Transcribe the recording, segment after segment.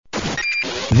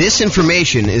This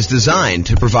information is designed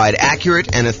to provide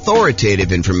accurate and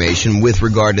authoritative information with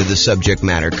regard to the subject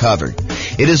matter covered.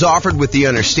 It is offered with the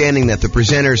understanding that the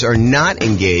presenters are not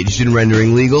engaged in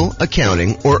rendering legal,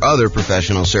 accounting, or other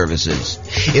professional services.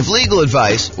 If legal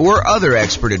advice or other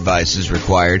expert advice is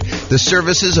required, the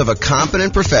services of a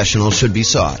competent professional should be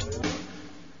sought.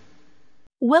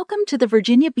 Welcome to the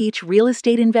Virginia Beach Real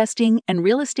Estate Investing and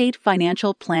Real Estate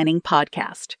Financial Planning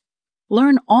Podcast.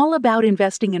 Learn all about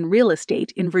investing in real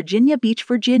estate in Virginia Beach,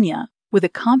 Virginia, with a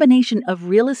combination of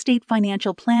real estate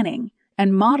financial planning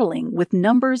and modeling with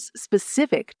numbers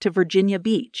specific to Virginia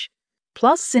Beach,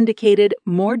 plus syndicated,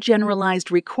 more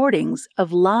generalized recordings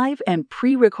of live and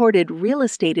pre-recorded real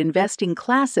estate investing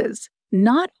classes,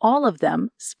 not all of them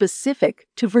specific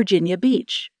to Virginia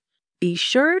Beach. Be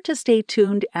sure to stay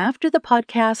tuned after the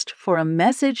podcast for a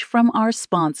message from our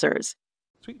sponsors.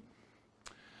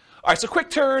 All right, so quick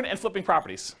turn and flipping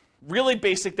properties. Really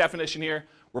basic definition here.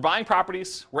 We're buying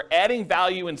properties, we're adding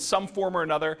value in some form or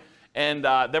another, and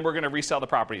then we're going to resell the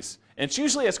properties. And it's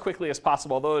usually as quickly as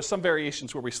possible, although there's some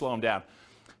variations where we slow them down.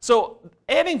 So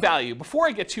adding value, before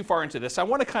I get too far into this, I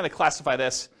want to kind of classify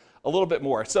this a little bit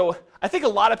more. So I think a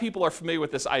lot of people are familiar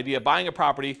with this idea of buying a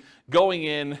property, going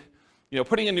in,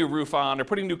 putting a new roof on or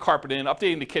putting new carpet in,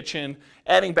 updating the kitchen,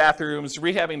 adding bathrooms,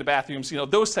 rehabbing the bathrooms,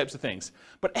 those types of things.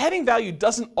 But adding value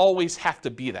doesn't always have to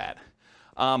be that.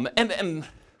 And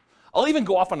I'll even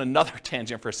go off on another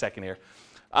tangent for a second here.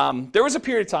 There was a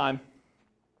period of time,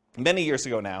 many years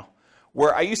ago now,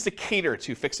 where I used to cater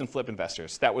to fix and flip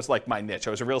investors. That was like my niche.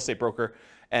 I was a real estate broker,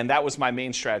 and that was my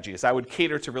main strategy, is I would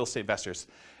cater to real estate investors.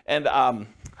 And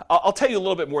I'll tell you a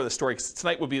little bit more of the story, because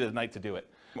tonight would be the night to do it.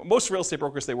 Most real estate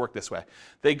brokers, they work this way.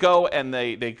 They go and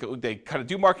they kind of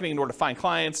do marketing in order to find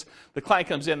clients. The client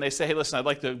comes in, they say, hey, listen, I'd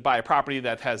like to buy a property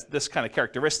that has this kind of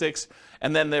characteristics.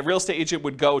 And then the real estate agent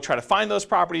would go try to find those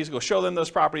properties, go show them those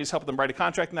properties, help them write a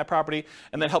contract in that property,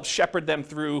 and then help shepherd them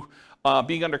through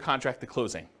being under contract to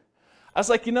closing. I was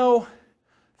like,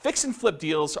 fix and flip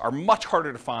deals are much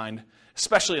harder to find,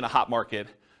 especially in a hot market.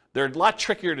 They're a lot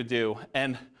trickier to do,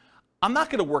 and I'm not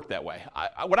going to work that way.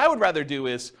 What I would rather do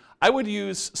is I would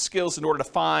use skills in order to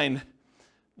find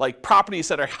properties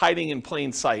that are hiding in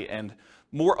plain sight and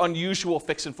more unusual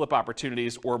fix and flip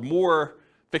opportunities, or more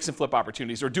fix and flip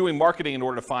opportunities, or doing marketing in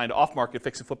order to find off-market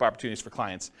fix and flip opportunities for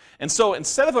clients. And so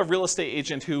instead of a real estate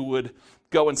agent who would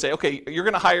go and say, okay, you're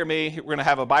going to hire me, we're going to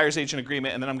have a buyer's agent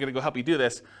agreement, and then I'm going to go help you do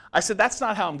this, I said, that's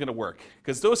not how I'm going to work,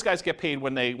 because those guys get paid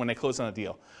when they close on a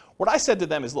deal. What I said to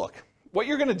them is, look, what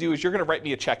you're going to do is you're going to write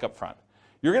me a check up front.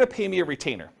 You're going to pay me a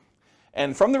retainer.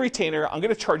 And from the retainer, I'm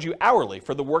going to charge you hourly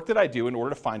for the work that I do in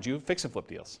order to find you fix and flip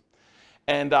deals.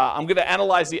 And I'm going to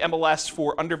analyze the MLS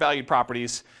for undervalued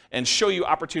properties and show you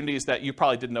opportunities that you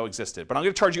probably didn't know existed. But I'm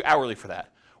going to charge you hourly for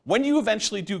that. When you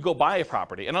eventually do go buy a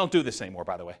property, and I don't do this anymore,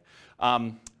 by the way,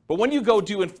 but when you go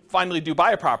do and finally do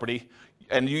buy a property,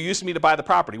 and you use me to buy the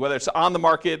property, whether it's on the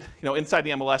market, inside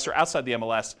the MLS or outside the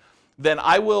MLS, then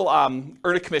I will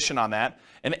earn a commission on that.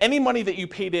 And any money that you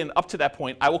paid in up to that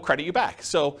point, I will credit you back.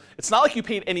 So it's not like you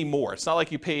paid any more. It's not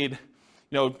like you paid,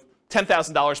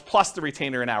 $10,000 plus the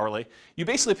retainer and hourly. You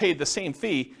basically paid the same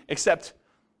fee, except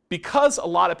because a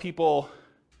lot of people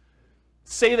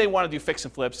say they want to do fix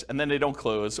and flips and then they don't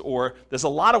close, or there's a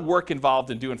lot of work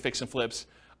involved in doing fix and flips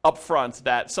up front,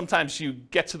 that sometimes you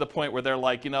get to the point where they're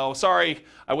like, sorry,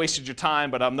 I wasted your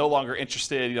time, but I'm no longer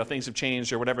interested, things have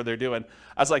changed or whatever they're doing.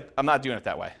 I was like, I'm not doing it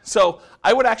that way. So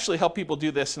I would actually help people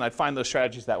do this, and I'd find those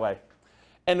strategies that way.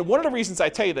 And one of the reasons I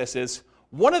tell you this is,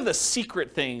 one of the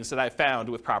secret things that I found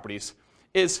with properties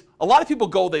is a lot of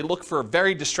people they look for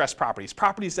very distressed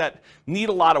properties that need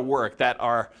a lot of work, that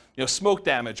are smoke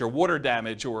damage or water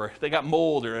damage, or they got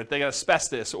mold, or they got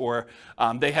asbestos, or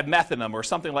they had meth in them or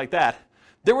something like that.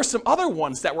 There were some other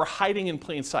ones that were hiding in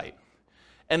plain sight.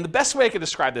 And the best way I could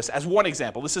describe this, as one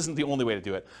example, this isn't the only way to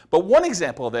do it, but one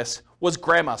example of this was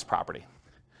grandma's property.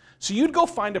 So you'd go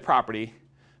find a property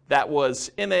that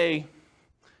was in a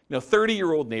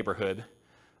 30-year-old neighborhood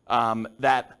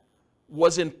that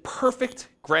was in perfect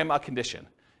grandma condition.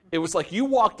 It was like you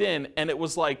walked in and it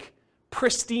was like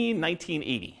pristine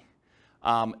 1980.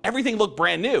 Everything looked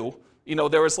brand new.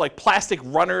 There was plastic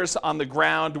runners on the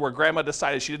ground where grandma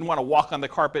decided she didn't want to walk on the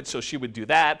carpet, so she would do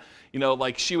that.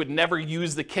 She would never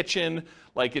use the kitchen.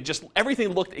 Everything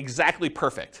looked exactly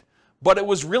perfect. But it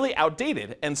was really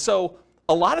outdated. And so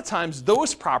a lot of times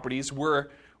those properties were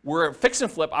fix and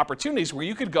flip opportunities where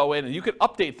you could go in and you could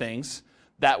update things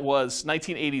that was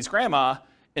 1980s grandma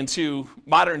into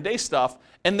modern day stuff,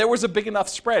 and there was a big enough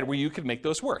spread where you could make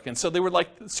those work. And so they were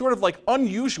sort of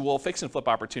unusual fix and flip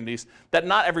opportunities that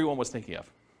not everyone was thinking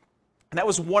of. And that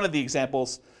was one of the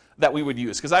examples that we would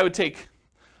use. Because I would take,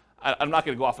 I'm not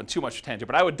going to go off on too much tangent,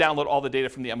 but I would download all the data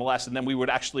from the MLS, and then we would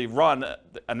actually run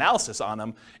analysis on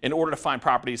them in order to find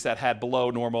properties that had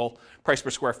below normal price per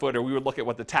square foot, or we would look at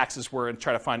what the taxes were and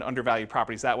try to find undervalued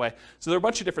properties that way. So there are a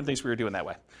bunch of different things we were doing that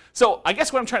way. So I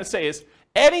guess what I'm trying to say is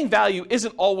adding value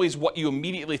isn't always what you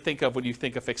immediately think of when you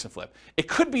think of fix and flip. It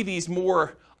could be these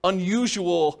more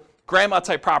unusual grandma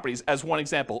type properties as one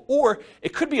example, or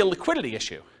it could be a liquidity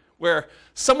issue where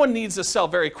someone needs to sell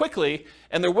very quickly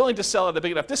and they're willing to sell at a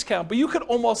big enough discount, but you could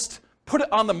almost put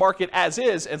it on the market as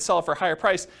is and sell it for a higher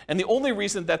price. And the only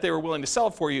reason that they were willing to sell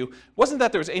it for you wasn't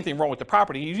that there was anything wrong with the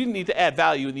property. You didn't need to add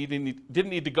value and you didn't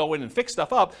need to go in and fix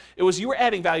stuff up. It was you were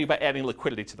adding value by adding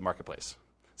liquidity to the marketplace.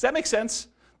 Does that make sense?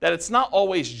 That it's not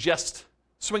always just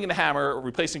swinging a hammer, or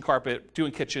replacing carpet,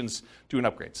 doing kitchens, doing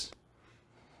upgrades.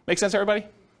 Make sense, everybody?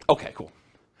 Okay, cool.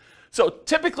 So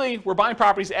typically, we're buying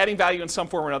properties, adding value in some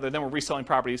form or another, then we're reselling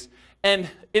properties, and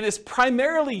it is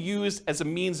primarily used as a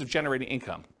means of generating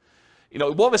income. You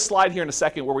know, we'll have a slide here in a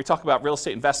second where we talk about real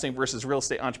estate investing versus real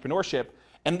estate entrepreneurship,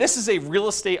 and this is a real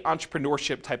estate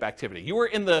entrepreneurship type activity. You're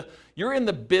in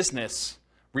the business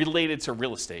related to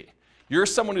real estate. You're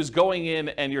someone who's going in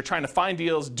and you're trying to find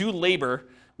deals, do labor,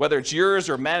 whether it's yours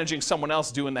or managing someone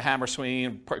else doing the hammer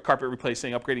swinging, carpet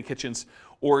replacing, upgrading kitchens,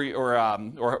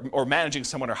 or managing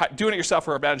someone, or doing it yourself,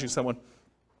 or managing someone.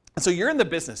 And so you're in the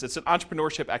business. It's an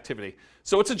entrepreneurship activity.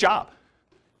 So it's a job.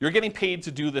 You're getting paid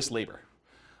to do this labor.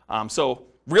 So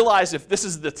realize if this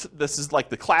is like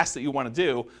the class that you want to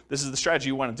do, this is the strategy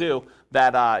you want to do,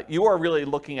 that you are really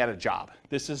looking at a job.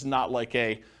 This is not like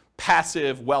a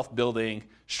passive wealth building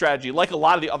strategy like a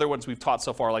lot of the other ones we've taught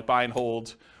so far, like buy and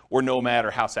hold, or nomad,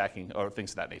 or house hacking, or things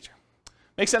of that nature.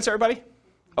 Make sense, everybody?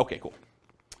 Okay, cool.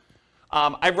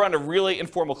 I run a really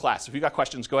informal class. If you got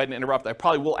questions, go ahead and interrupt. I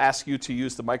probably will ask you to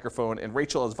use the microphone, and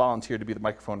Rachel has volunteered to be the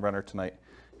microphone runner tonight.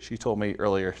 She told me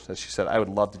earlier that she said, I would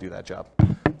love to do that job.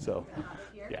 So,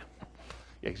 yeah,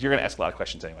 because you're going to ask a lot of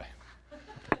questions anyway.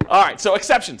 All right, so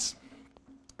exceptions.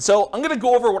 So I'm going to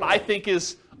go over what I think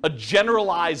is a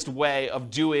generalized way of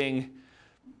doing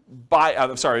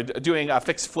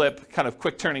fix flip, kind of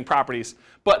quick turning properties.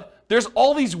 But there's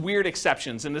all these weird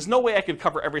exceptions, and there's no way I could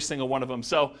cover every single one of them.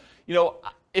 So, you know,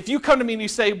 if you come to me and you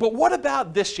say, but what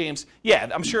about this, James? Yeah,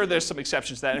 I'm sure there's some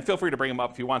exceptions to that, and feel free to bring them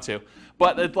up if you want to.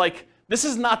 But this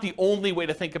is not the only way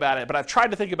to think about it, but I've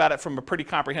tried to think about it from a pretty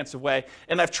comprehensive way,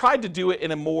 and I've tried to do it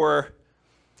in a more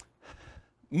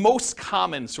most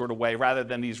common sort of way rather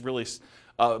than these really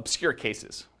obscure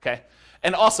cases, okay?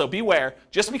 And also, beware,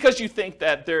 just because you think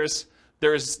that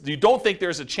you don't think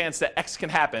there's a chance that X can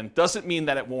happen, doesn't mean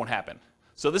that it won't happen.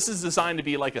 So this is designed to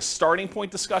be like a starting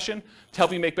point discussion to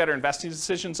help you make better investing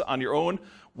decisions on your own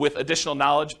with additional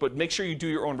knowledge, but make sure you do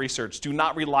your own research. Do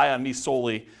not rely on me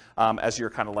solely as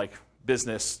your kind of like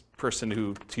business person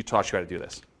who taught you how to do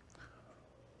this.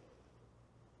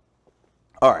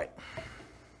 All right.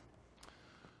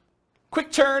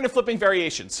 Quick turn and flipping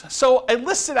variations. So I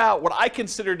listed out what I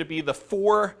consider to be the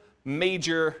 4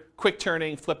 major quick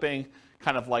turning, flipping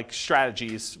kind of like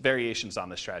strategies, variations on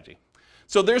this strategy.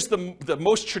 So there's the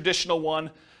most traditional one.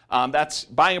 That's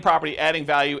buying a property, adding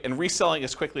value, and reselling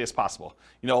as quickly as possible.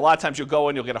 You know, a lot of times you'll go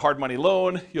in, you'll get a hard money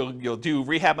loan, you'll do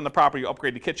rehab on the property, you'll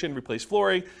upgrade the kitchen, replace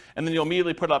flooring, and then you'll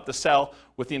immediately put it up to sell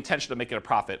with the intention of making a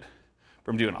profit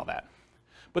from doing all that.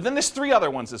 But then there's 3 other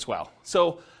ones as well.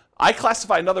 So I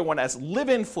classify another one as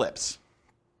live-in flips.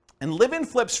 And live-in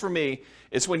flips for me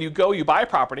is when you buy a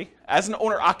property as an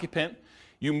owner-occupant,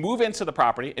 you move into the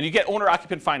property, and you get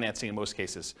owner-occupant financing in most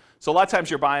cases. So a lot of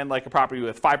times you're buying like a property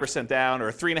with 5% down,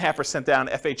 or 3.5% down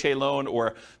FHA loan,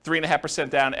 or 3.5%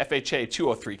 down FHA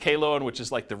 203K loan, which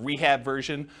is like the rehab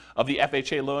version of the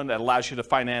FHA loan that allows you to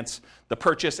finance the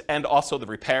purchase and also the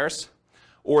repairs.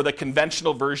 Or the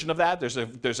conventional version of that,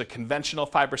 there's a conventional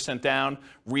 5% down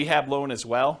rehab loan as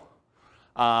well.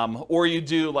 Or you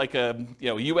do like a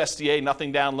USDA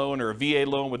nothing down loan or a VA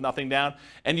loan with nothing down,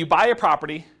 and you buy a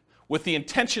property with the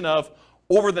intention of,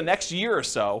 over the next year or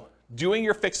so, doing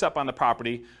your fix-up on the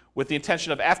property with the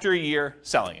intention of, after a year,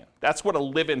 selling it. That's what a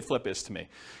live-in flip is to me.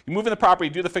 You move in the property,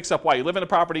 do the fix-up while you live in the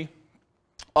property,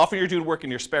 often you're doing work in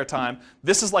your spare time.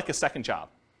 This is like a second job.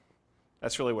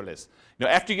 That's really what it is. You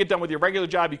know, after you get done with your regular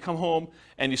job, you come home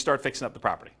and you start fixing up the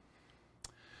property.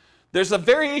 There's a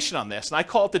variation on this, and I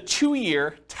call it the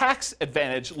 2-year tax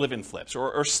advantage live-in flips,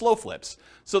 or slow flips.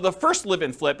 So the first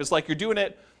live-in flip is like you're doing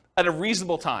it at a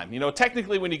reasonable time. You know,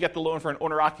 technically when you get the loan for an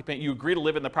owner-occupant, you agree to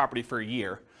live in the property for a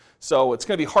year. So it's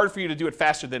going to be hard for you to do it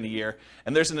faster than a year.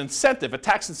 And there's an incentive, a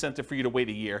tax incentive for you to wait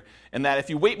a year. And that if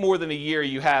you wait more than a year,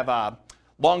 you have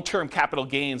long-term capital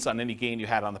gains on any gain you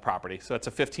had on the property. So it's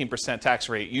a 15% tax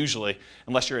rate usually,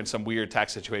 unless you're in some weird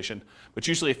tax situation, but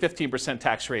usually a 15%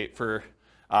 tax rate for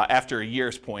after a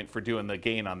year's point for doing the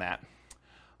gain on that.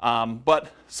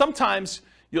 But sometimes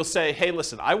you'll say, hey,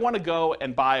 listen, I want to go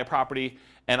and buy a property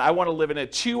and I want to live in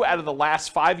it 2 out of the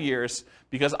last 5 years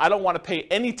because I don't want to pay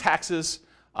any taxes,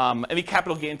 any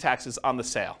capital gain taxes on the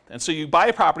sale. And so you buy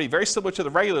a property very similar to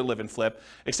the regular live and flip,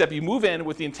 except you move in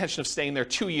with the intention of staying there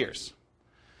 2 years.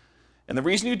 And the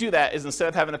reason you do that is instead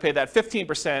of having to pay that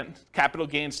 15% capital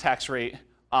gains tax rate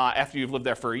after you've lived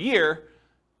there for a year,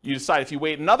 you decide if you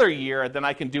wait another year, then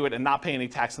I can do it and not pay any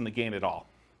tax on the gain at all.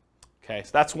 Okay, so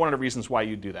that's one of the reasons why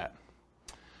you do that.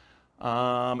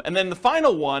 And then the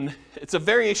final one, it's a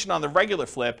variation on the regular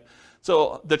flip.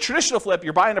 So the traditional flip,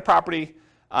 you're buying a property,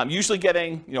 usually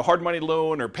getting hard money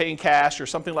loan or paying cash or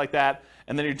something like that,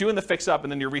 and then you're doing the fix up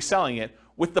and then you're reselling it.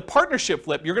 With the partnership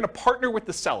flip, you're going to partner with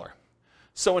the seller.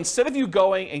 So instead of you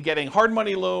going and getting hard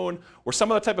money loan or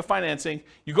some other type of financing,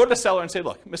 you go to the seller and say,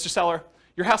 look, Mr. Seller,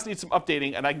 your house needs some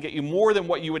updating and I can get you more than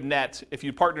what you would net if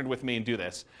you partnered with me and do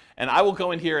this. And I will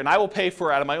go in here and I will pay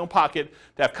for, out of my own pocket,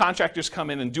 to have contractors come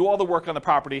in and do all the work on the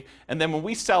property. And then when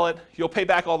we sell it, you'll pay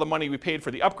back all the money we paid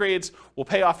for the upgrades, we'll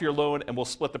pay off your loan, and we'll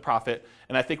split the profit.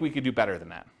 And I think we could do better than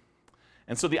that.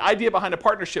 And so the idea behind a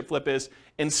partnership flip is,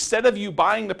 instead of you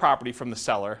buying the property from the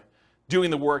seller,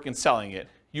 doing the work and selling it,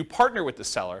 you partner with the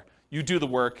seller, you do the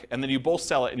work, and then you both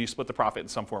sell it and you split the profit in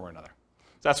some form or another.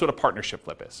 So that's what a partnership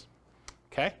flip is.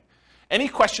 Okay? Any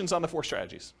questions on the 4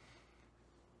 strategies?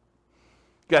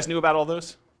 You guys knew about all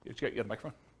those? You got the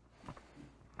microphone?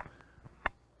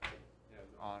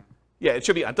 On. Yeah, it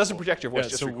should be on. It doesn't project your voice,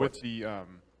 just so records. with the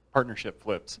partnership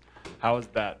flips, how is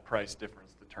that price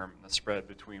difference determined, the spread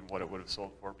between what it would have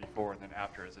sold for before and then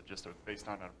after? Is it just based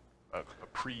on a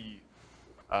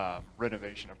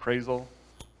pre-renovation appraisal?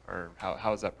 Or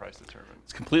how is that price determined?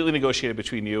 It's completely negotiated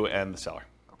between you and the seller.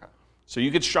 Okay. So you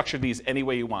can structure these any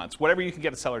way you want. It's whatever you can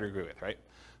get a seller to agree with, right?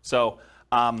 So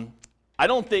I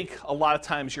don't think a lot of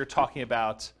times you're talking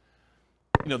about,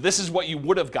 this is what you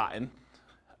would have gotten,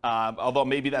 although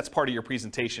maybe that's part of your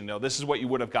presentation. This is what you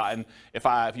would have gotten if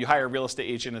you hire a real estate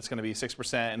agent. It's going to be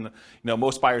 6%, and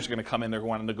most buyers are going to come in. They're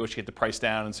going to negotiate the price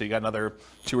down, and so you got another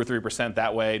 2 or 3%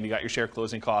 that way, and you got your share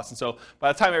closing costs. And so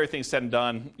by the time everything's said and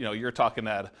done, you're talking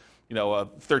at a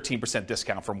 13%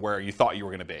 discount from where you thought you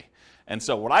were going to be. And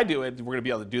so what I do is, we're going to be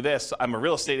able to do this. I'm a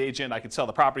real estate agent. I can sell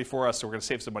the property for us, so we're going to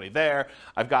save some money there.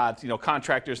 I've got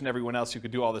contractors and everyone else who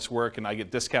could do all this work, and I get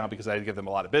discount because I give them a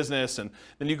lot of business. And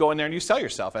then you go in there and you sell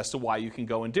yourself as to why you can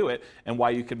go and do it and why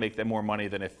you can make them more money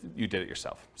than if you did it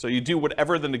yourself. So you do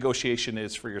whatever the negotiation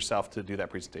is for yourself to do that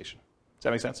presentation. Does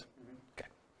that make sense? Okay.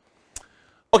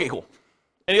 Okay, cool.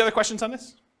 Any other questions on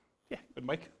this? Yeah, good,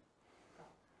 Mike.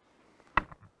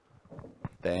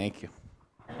 Thank you.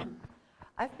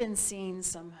 I've been seeing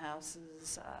some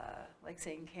houses, like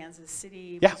say in Kansas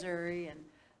City, Yeah. Missouri, and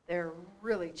they're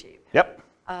really cheap. Yep.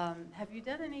 Have you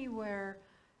done any where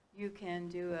you can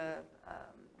do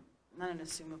not an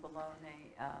assumable loan,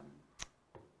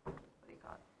 what do you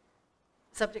call it?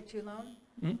 Subject to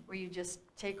loan, where you just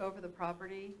take over the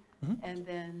property and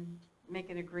then make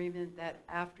an agreement that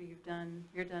after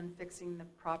you're done fixing the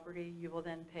property, you will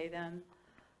then pay them.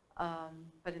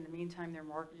 But in the meantime, their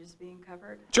mortgage is being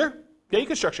covered? Sure. Yeah, you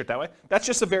can structure it that way. That's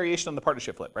just a variation on the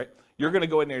partnership flip, right? You're going to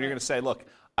go in there and you're going to say, look,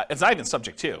 it's not even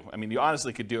subject to. I mean, you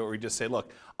honestly could do it where you just say,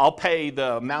 look, I'll pay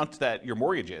the amount that your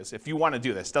mortgage is. If you want to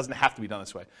do this, it doesn't have to be done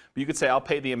this way. But you could say, I'll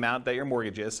pay the amount that your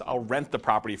mortgage is. I'll rent the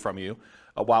property from you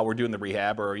while we're doing the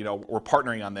rehab, or we're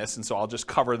partnering on this, and so I'll just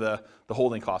cover the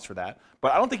holding costs for that.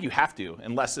 But I don't think you have to,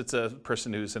 unless it's a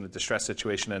person who's in a distressed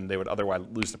situation and they would otherwise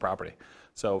lose the property.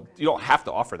 So you don't have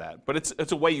to offer that, but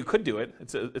it's a way you could do it.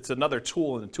 It's another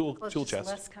tool in the tool Well, it's chest. just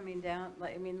less coming down,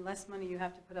 less money you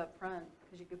have to put up front,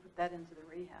 because you could put that into the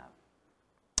rehab,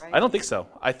 right? I don't think so.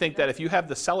 I think that if you have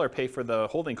the seller pay for the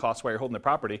holding costs while you're holding the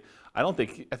property, I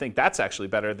think that's actually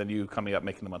better than you coming up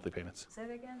making the monthly payments. Say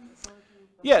that again?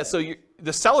 Yeah, so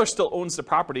the seller still owns the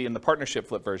property in the partnership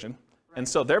flip version, and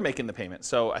so they're making the payment.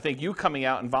 So I think you coming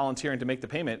out and volunteering to make the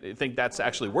payment, I think that's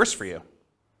actually worse for you.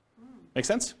 Make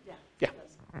sense? Yeah. Yeah.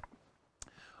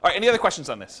 All right, any other questions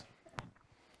on this? Do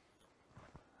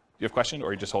you have a question, or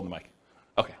are you just holding the mic?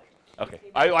 Okay.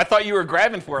 I thought you were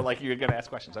grabbing for it like you were going to ask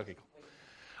questions. Okay, cool.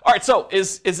 All right, so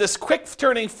is this quick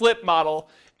turning flip model,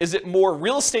 is it more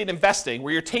real estate investing,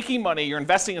 where you're taking money, you're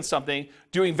investing in something,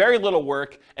 doing very little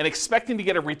work, and expecting to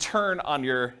get a return on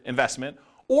your investment?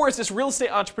 Or is this real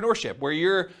estate entrepreneurship, where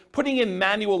you're putting in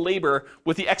manual labor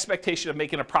with the expectation of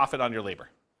making a profit on your labor?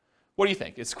 What do you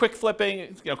think? Is quick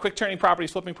flipping, quick turning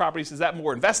properties, flipping properties, is that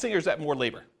more investing or is that more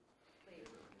labor?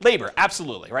 Labor,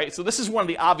 absolutely, right? So this is one of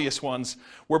the obvious ones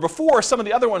where before some of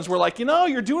the other ones were like,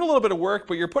 you're doing a little bit of work,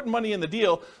 but you're putting money in the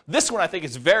deal. This one I think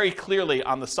is very clearly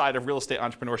on the side of real estate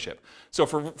entrepreneurship. So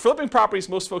for flipping properties,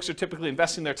 most folks are typically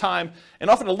investing their time and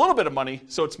often a little bit of money,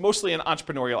 so it's mostly an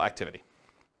entrepreneurial activity.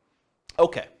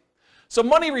 Okay, so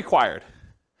money required.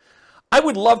 I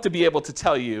would love to be able to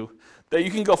tell you that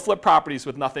you can go flip properties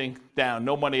with nothing down,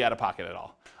 no money out of pocket at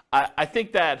all. I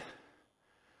think that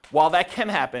while that can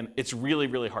happen, it's really,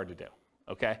 really hard to do,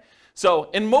 okay? So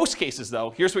in most cases,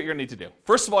 though, here's what you're gonna need to do.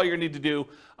 First of all, you're gonna need to do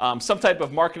some type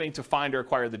of marketing to find or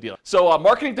acquire the deal. So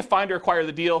marketing to find or acquire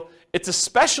the deal, it's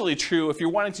especially true if you're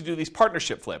wanting to do these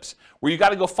partnership flips, where you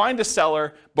gotta go find a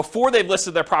seller before they've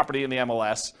listed their property in the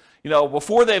MLS,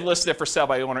 before they've listed it for sale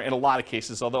by owner in a lot of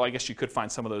cases, although I guess you could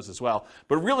find some of those as well.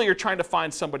 But really you're trying to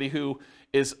find somebody who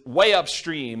is way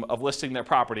upstream of listing their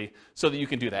property so that you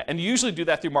can do that. And you usually do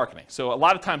that through marketing. So a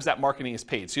lot of times that marketing is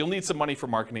paid. So you'll need some money for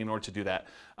marketing in order to do that,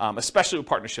 especially with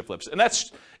partnership flips. And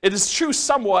it is true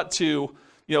somewhat to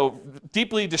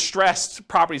deeply distressed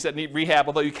properties that need rehab,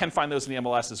 although you can find those in the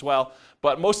MLS as well.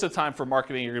 But most of the time for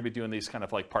marketing, you're gonna be doing these kind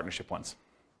of like partnership ones.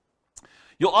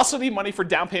 You'll also need money for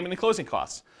down payment and closing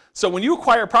costs. So when you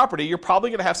acquire property, you're probably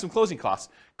going to have some closing costs.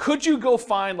 Could you go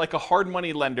find like a hard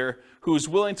money lender who's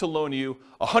willing to loan you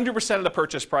 100% of the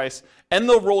purchase price, and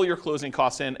they'll roll your closing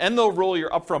costs in, and they'll roll your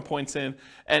upfront points in,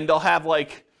 and they'll have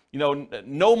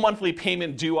no monthly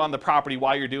payment due on the property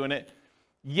while you're doing it?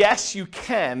 Yes, you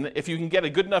can if you can get a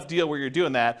good enough deal where you're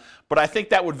doing that, but I think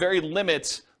that would very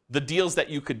limit the deals that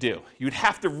you could do. You'd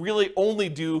have to really only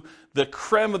do the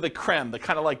creme of the creme, the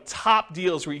kind of like top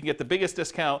deals where you can get the biggest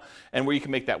discount and where you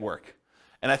can make that work.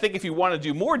 And I think if you want to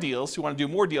do more deals, you want to do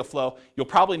more deal flow, you'll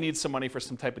probably need some money for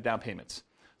some type of down payments.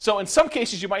 So in some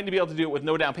cases, you might be able to do it with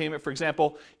no down payment. For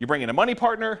example, you bring in a money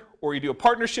partner, or you do a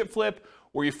partnership flip,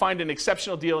 or you find an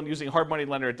exceptional deal and using a hard money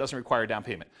lender, it doesn't require down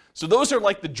payment. So those are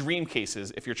like the dream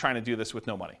cases if you're trying to do this with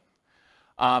no money.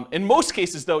 In most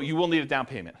cases, though, you will need a down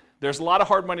payment. There's a lot of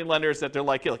hard money lenders that they're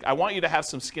like, hey, look, I want you to have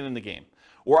some skin in the game,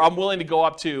 or I'm willing to go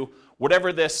up to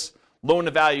whatever this loan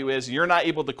to value is. You're not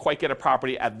able to quite get a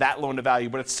property at that loan to value,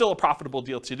 but it's still a profitable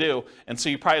deal to do, and so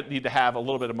you probably need to have a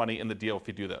little bit of money in the deal if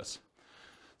you do those.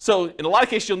 So in a lot of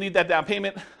cases, you'll need that down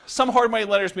payment. Some hard money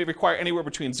lenders may require anywhere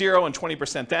between 0 and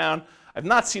 20% down. I've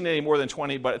not seen any more than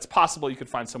 20, but it's possible you could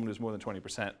find someone who's more than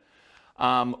 20%.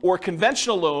 Or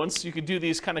conventional loans, you could do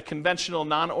these kind of conventional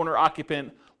non-owner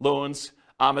occupant loans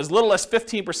as little as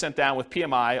 15% down with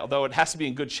PMI, although it has to be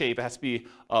in good shape. It has to be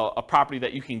a property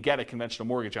that you can get a conventional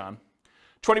mortgage on.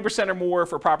 20% or more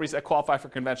for properties that qualify for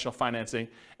conventional financing,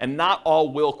 and not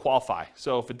all will qualify.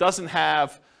 So if it doesn't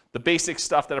have the basic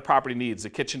stuff that a property needs, the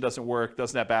kitchen doesn't work,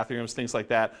 doesn't have bathrooms, things like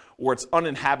that, or it's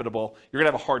uninhabitable, you're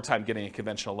gonna have a hard time getting a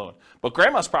conventional loan. But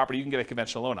grandma's property, you can get a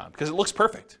conventional loan on because it looks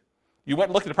perfect. You went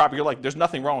and looked at the property, you're like, there's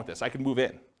nothing wrong with this, I can move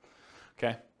in,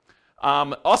 okay?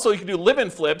 Also, you can do live-in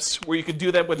flips where you could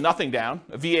do them with nothing down,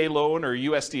 a VA loan or a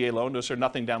USDA loan, those are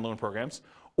nothing down loan programs,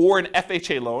 or an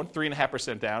FHA loan,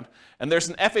 3.5% down. And there's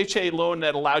an FHA loan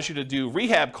that allows you to do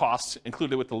rehab costs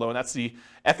included with the loan. That's the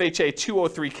FHA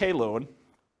 203K loan.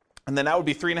 And then that would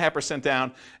be 3.5%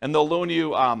 down, and they'll loan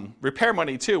you repair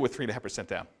money too with 3.5%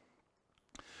 down.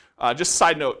 Just a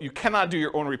side note, you cannot do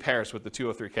your own repairs with the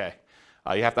 203K.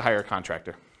 You have to hire a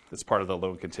contractor. It's part of the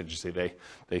loan contingency.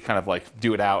 They kind of like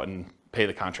do it out and pay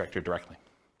the contractor directly.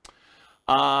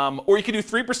 Or you can do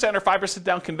 3% or 5%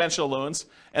 down conventional loans,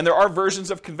 and there are versions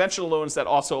of conventional loans that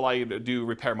also allow you to do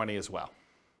repair money as well.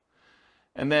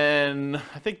 And then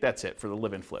I think that's it for the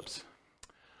live-in flips.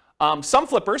 Some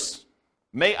flippers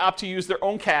may opt to use their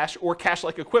own cash or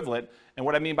cash-like equivalent. And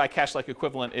what I mean by cash-like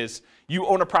equivalent is you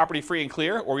own a property free and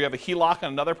clear, or you have a HELOC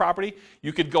on another property.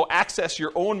 You could go access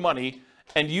your own money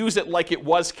and use it like it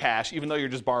was cash, even though you're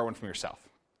just borrowing from yourself,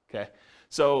 okay?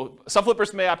 So some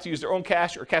flippers may opt to use their own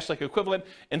cash or cash-like equivalent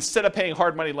instead of paying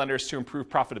hard money lenders to improve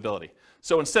profitability.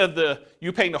 So instead of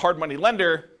you paying the hard money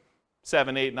lender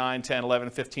 7, 8, 9, 10, 11,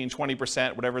 15,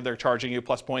 20%, whatever they're charging you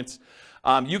plus points,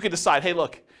 you could decide, hey,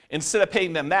 look, instead of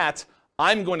paying them that,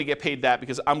 I'm going to get paid that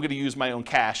because I'm going to use my own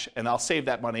cash and I'll save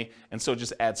that money, and so it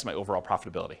just adds to my overall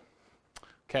profitability,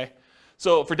 okay?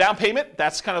 So for down payment,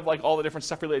 that's kind of like all the different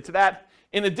stuff related to that.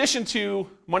 In addition to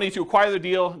money to acquire the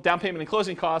deal, down payment and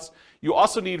closing costs, you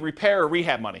also need repair or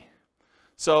rehab money.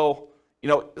 So,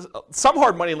 some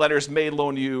hard money lenders may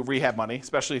loan you rehab money,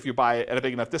 especially if you buy it at a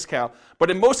big enough discount.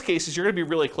 But in most cases, you're going to be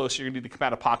really close. You're going to need to come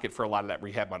out of pocket for a lot of that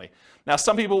rehab money. Now,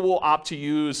 some people will opt to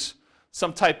use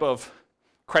some type of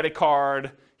credit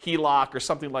card, HELOC, or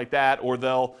something like that, or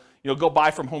they'll go buy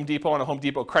from Home Depot on a Home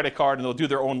Depot credit card, and they'll do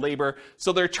their own labor.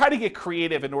 So they're trying to get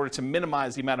creative in order to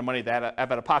minimize the amount of money they have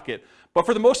out of pocket. But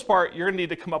for the most part, you're going to need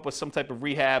to come up with some type of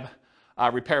rehab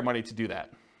repair money to do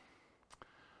that.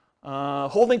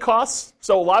 Holding costs.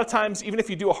 So a lot of times, even if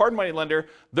you do a hard money lender,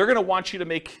 they're going to want you to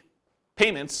make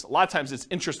payments. A lot of times it's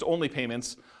interest-only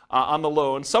payments on the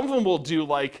loan. Some of them will do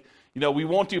like, we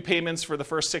won't do payments for the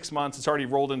first 6 months. It's already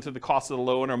rolled into the cost of the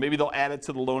loan, or maybe they'll add it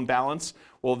to the loan balance.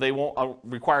 Well, they won't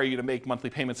require you to make monthly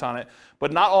payments on it.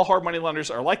 But not all hard money lenders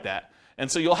are like that.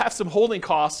 And so you'll have some holding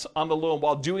costs on the loan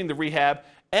while doing the rehab.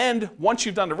 And once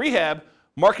you've done the rehab,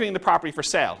 marketing the property for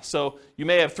sale. So you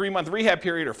may have 3-month rehab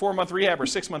period, or 4-month rehab, or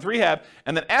 6-month rehab.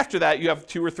 And then after that, you have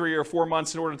 2 or 3 or 4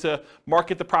 months in order to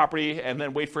market the property and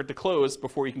then wait for it to close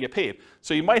before you can get paid.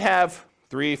 So you might have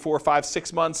 3, 4, 5,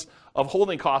 6 months of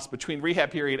holding costs between rehab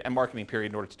period and marketing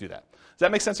period in order to do that. Does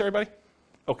that make sense, everybody?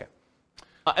 Okay.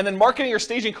 And then marketing or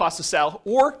staging costs to sell,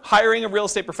 or hiring a real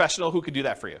estate professional who could do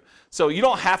that for you. So you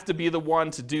don't have to be the one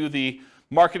to do the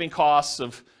marketing costs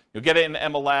of get it in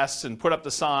MLS and put up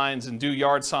the signs and do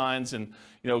yard signs and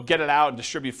get it out and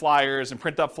distribute flyers and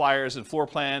print up flyers and floor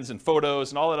plans and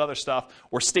photos and all that other stuff,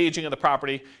 or staging of the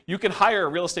property. You can hire a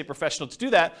real estate professional to do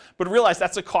that, but realize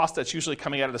that's a cost that's usually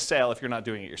coming out of the sale if you're not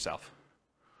doing it yourself.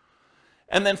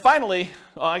 And then finally,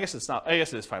 I guess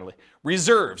it is finally,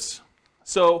 reserves.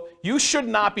 So you should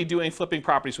not be doing flipping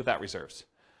properties without reserves.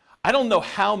 I don't know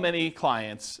how many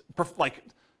clients, like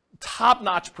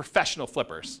top-notch professional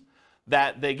flippers,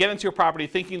 that they get into a property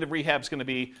thinking the rehab's going to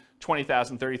be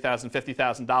 $20,000, $30,000,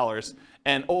 $50,000,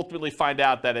 and ultimately find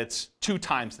out that it's 2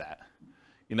 times that.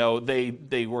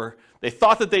 They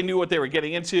thought that they knew what they were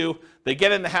getting into. They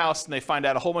get in the house and they find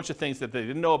out a whole bunch of things that they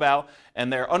didn't know about,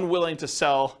 and they're unwilling to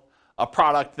sell a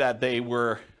product that they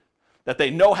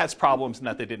know has problems and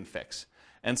that they didn't fix.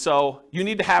 And so you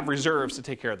need to have reserves to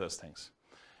take care of those things.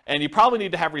 And you probably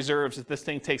need to have reserves if this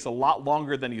thing takes a lot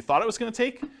longer than you thought it was going to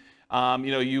take.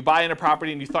 You buy in a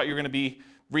property and you thought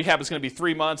rehab was going to be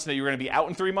 3 months, and that you were going to be out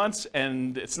in 3 months,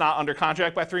 and it's not under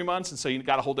contract by 3 months, and so you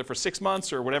got to hold it for 6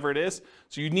 months or whatever it is.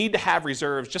 So you need to have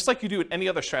reserves, just like you do with any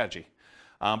other strategy.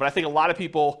 But I think a lot of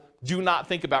people do not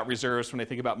think about reserves when they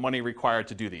think about money required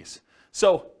to do these.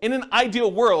 So in an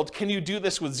ideal world, can you do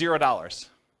this with $0?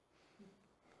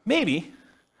 Maybe.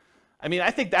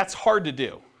 I think that's hard to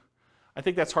do.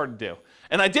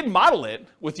 And I did model it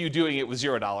with you doing it with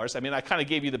 $0. I kind of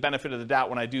gave you the benefit of the doubt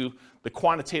when I do the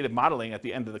quantitative modeling at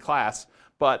the end of the class,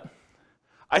 but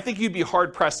I think you'd be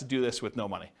hard-pressed to do this with no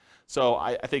money. So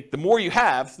I think the more you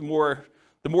have, the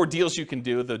more deals you can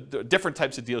do, the different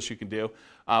types of deals you can do,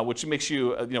 which makes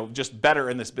you just better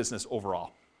in this business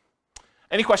overall.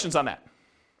 Any questions on that?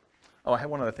 Oh, I had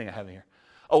one other thing I had in here.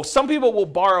 Oh, some people will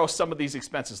borrow some of these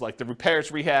expenses, like the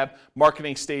repairs, rehab,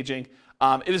 marketing, staging.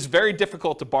 It is very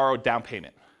difficult to borrow down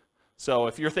payment. So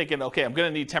if you're thinking, okay, I'm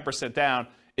going to need 10% down,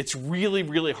 it's really,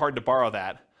 really hard to borrow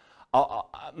that. I'm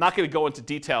not going to go into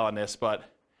detail on this, but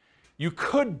you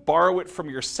could borrow it from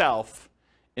yourself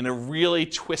in a really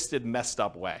twisted, messed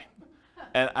up way.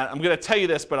 And I'm going to tell you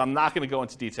this, but I'm not going to go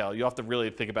into detail. You'll have to really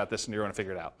think about this and you're going to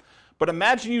figure it out. But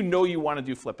imagine you want to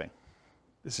do flipping.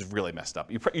 This is really messed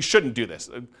up. You shouldn't do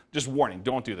this. Just warning,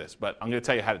 don't do this, but I'm going to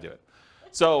tell you how to do it.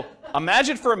 So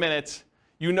imagine for a minute,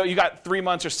 you got 3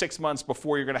 months or 6 months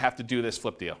before you're going to have to do this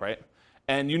flip deal, right?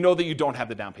 And you know that you don't have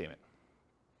the down payment.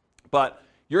 But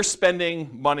you're spending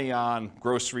money on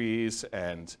groceries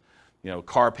and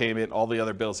car payment, all the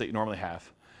other bills that you normally have.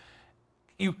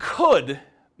 You could,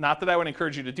 not that I would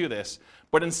encourage you to do this,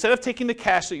 but instead of taking the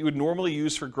cash that you would normally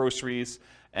use for groceries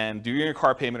and do your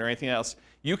car payment or anything else,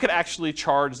 you could actually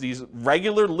charge these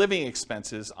regular living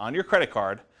expenses on your credit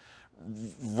card,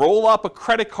 roll up a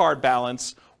credit card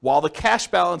balance while the cash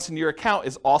balance in your account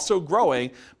is also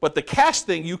growing, but the cash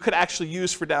thing you could actually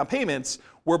use for down payments,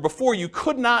 where before you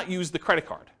could not use the credit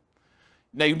card.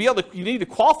 Now you need to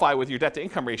qualify with your debt to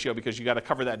income ratio because you got to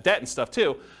cover that debt and stuff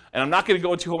too. And I'm not going to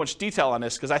go into too much detail on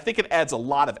this because I think it adds a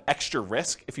lot of extra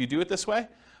risk if you do it this way.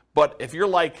 But if you're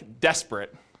like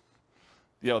desperate,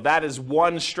 that is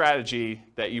one strategy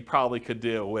that you probably could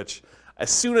do, which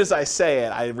as soon as I say it,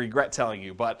 I regret telling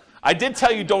you. But I did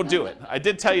tell you don't do it. I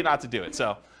did tell you not to do it.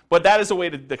 But that is a way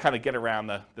to kind of get around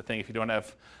the thing if you don't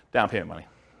have down payment money.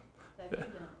 Have you done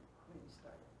it when you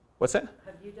started? What's that?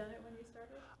 Have you done it when you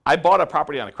started? I bought a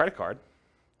property on a credit card.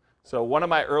 So one of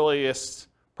my earliest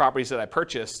properties that I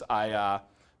purchased,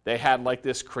 they had like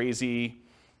this crazy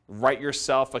write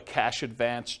yourself a cash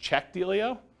advance check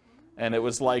dealio. And it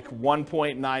was like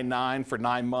 1.99 for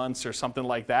 9 months or something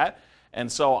like that.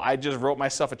 And so I just wrote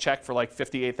myself a check for like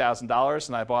 $58,000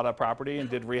 and I bought a property and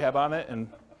did rehab on it. And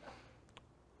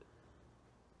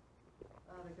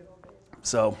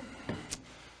So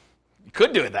you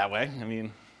could do it that way. I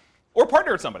mean, or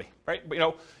partner with somebody, right?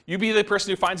 But, you be the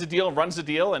person who finds a deal and runs the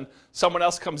deal, and someone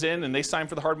else comes in and they sign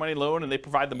for the hard money loan and they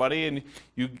provide the money, and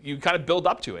you kind of build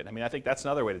up to it. I mean, I think that's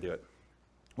another way to do it,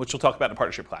 which we'll talk about in the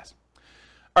partnership class.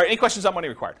 All right, any questions on money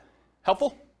required?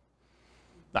 Helpful?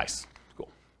 Nice, cool.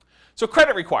 So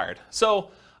credit required.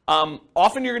 So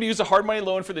often you're going to use a hard money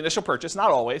loan for the initial purchase,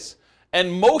 not always. And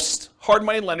most hard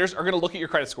money lenders are going to look at your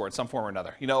credit score in some form or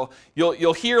another.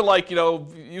 You'll hear like,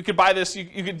 you could buy this.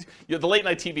 You could. The late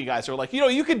night TV guys are like,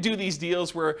 you could do these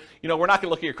deals where, we're not going to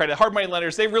look at your credit. Hard money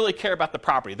lenders, they really care about the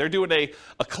property. They're doing a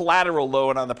collateral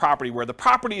loan on the property where the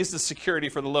property is the security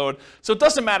for the loan. So it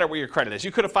doesn't matter where your credit is.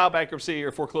 You could have filed bankruptcy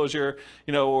or foreclosure,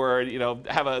 or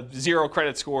have a 0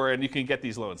 credit score and you can get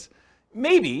these loans.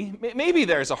 Maybe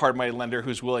there's a hard money lender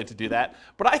who's willing to do that,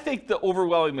 but I think the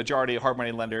overwhelming majority of hard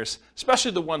money lenders,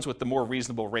 especially the ones with the more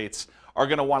reasonable rates, are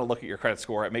going to want to look at your credit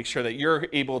score and make sure that you're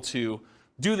able to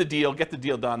do the deal, get the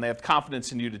deal done. They have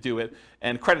confidence in you to do it,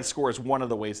 and credit score is one of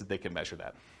the ways that they can measure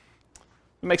that.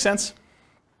 Make sense?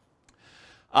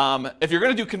 If you're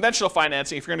going to do conventional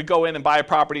financing, if you're going to go in and buy a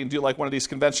property and do like one of these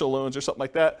conventional loans or something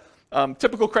like that,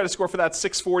 typical credit score for that is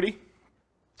 640.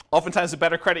 Oftentimes, the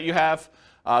better credit you have,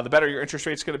 the better your interest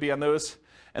rate's going to be on those.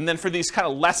 And then for these kind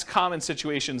of less common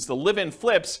situations, the live-in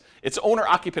flips, it's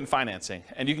owner-occupant financing.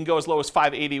 And you can go as low as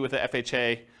 580 with the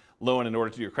FHA loan in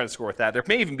order to do your credit score with that. There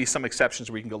may even be some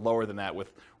exceptions where you can go lower than that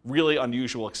with really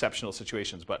unusual, exceptional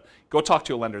situations. But go talk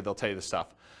to a lender. They'll tell you this stuff.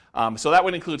 So that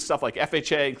would include stuff like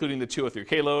FHA, including the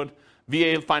 203K loan,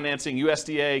 VA financing,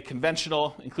 USDA,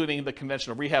 conventional, including the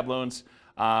conventional rehab loans,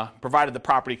 provided the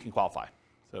property can qualify.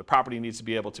 So the property needs to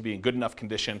be able to be in good enough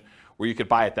condition where you could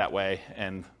buy it that way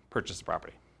and purchase the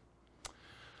property.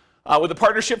 With a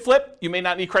partnership flip, you may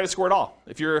not need credit score at all.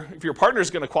 If your partner is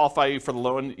going to qualify you for the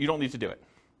loan, you don't need to do it.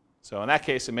 So in that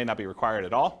case, it may not be required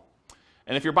at all.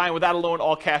 And if you're buying without a loan,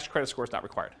 all cash, credit score is not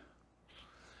required.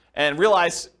 And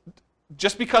realize,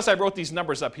 just because I wrote these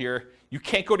numbers up here, you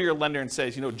can't go to your lender and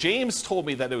say, James told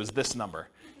me that it was this number.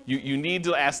 You need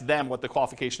to ask them what the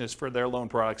qualification is for their loan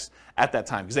products at that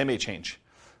time, because they may change.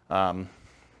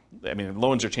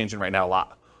 Loans are changing right now a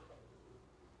lot.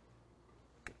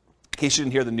 In case you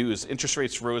didn't hear the news, interest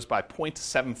rates rose by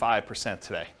 0.75%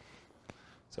 today.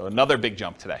 So another big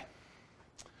jump today.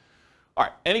 All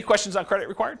right, any questions on credit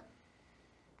required?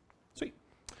 Sweet.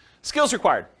 Skills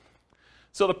required.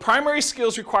 So the primary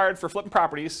skills required for flipping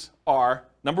properties are,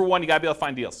 number one, you got to be able to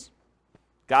find deals.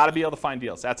 Got to be able to find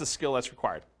deals. That's a skill that's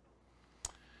required.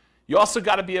 You also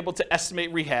got to be able to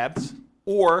estimate rehabs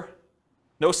or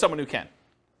know someone who can.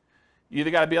 You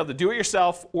either got to be able to do it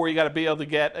yourself, or you got to be able to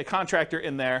get a contractor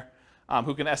in there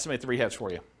who can estimate the rehabs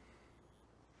for you.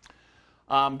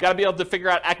 Got to be able to figure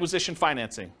out acquisition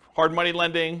financing, hard money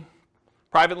lending,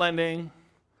 private lending,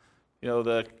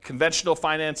 the conventional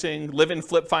financing, live-in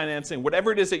flip financing,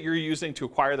 whatever it is that you're using to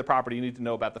acquire the property, you need to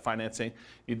know about the financing.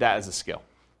 You need that as a skill.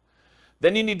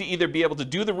 Then you need to either be able to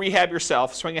do the rehab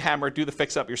yourself, swing a hammer, do the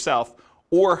fix-up yourself,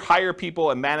 or hire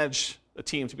people and manage a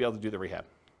team to be able to do the rehab.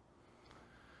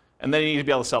 And then you need to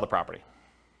be able to sell the property.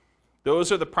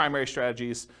 Those are the primary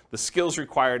strategies, the skills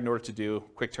required in order to do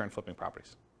quick turn flipping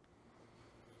properties.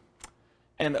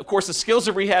 And of course, the skills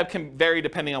of rehab can vary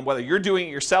depending on whether you're doing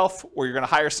it yourself or you're going to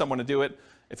hire someone to do it.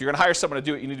 If you're going to hire someone to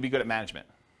do it, you need to be good at management.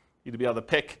 You need to be able to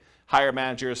pick, hire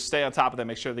managers, stay on top of them,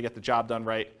 make sure they get the job done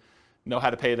right, know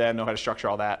how to pay them, know how to structure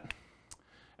all that.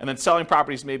 And then selling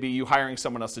properties may be you hiring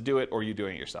someone else to do it or you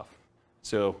doing it yourself.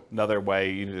 So another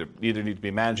way, you either need to be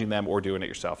managing them or doing it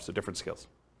yourself. So different skills.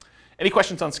 Any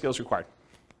questions on skills required?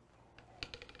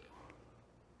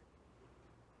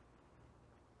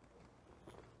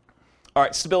 All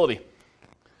right, stability.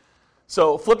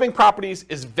 So flipping properties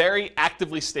is very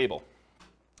actively stable.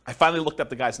 I finally looked up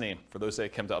the guy's name, for those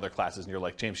that came to other classes and you're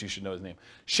like, James, you should know his name.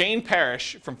 Shane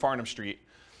Parrish from Farnham Street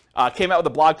came out with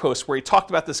a blog post where he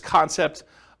talked about this concept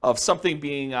of something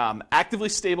being actively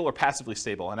stable or passively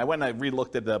stable. And I went and I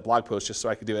re-looked at the blog post just so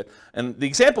I could do it. And the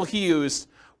example he used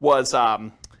was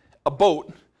a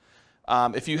boat.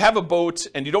 If you have a boat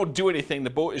and you don't do anything, the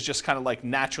boat is just kind of like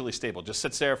naturally stable. Just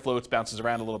sits there, floats, bounces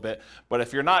around a little bit. But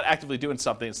if you're not actively doing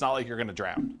something, it's not like you're going to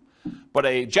drown. But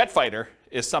a jet fighter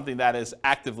is something that is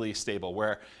actively stable,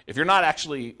 where if you're not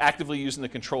actually actively using the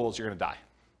controls, you're going to die.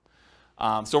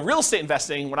 So real estate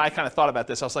investing, when I kind of thought about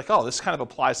this, I was like, oh, this kind of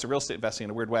applies to real estate investing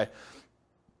in a weird way.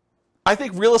 I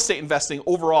think real estate investing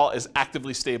overall is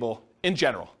actively stable in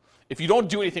general. If you don't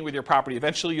do anything with your property,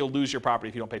 eventually you'll lose your property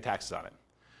if you don't pay taxes on it.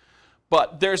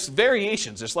 But there's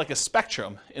variations. There's like a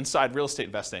spectrum inside real estate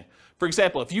investing. For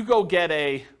example, if you go get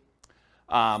a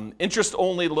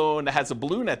interest-only loan that has a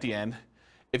balloon at the end,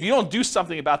 if you don't do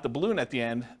something about the balloon at the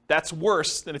end, that's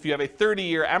worse than if you have a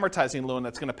 30-year amortizing loan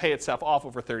that's going to pay itself off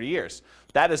over 30 years.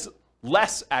 That is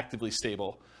less actively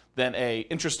stable than a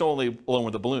interest-only loan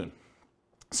with a balloon.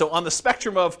 So on the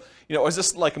spectrum of, is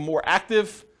this like a more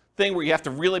active thing where you have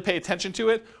to really pay attention to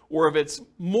it, or if it's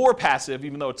more passive,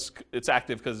 even though it's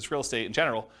active because it's real estate in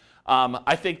general,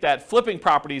 I think that flipping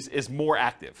properties is more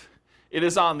active. It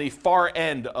is on the far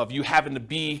end of you having to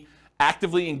be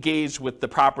actively engaged with the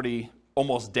property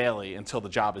almost daily until the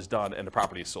job is done and the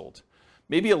property is sold.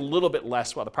 Maybe a little bit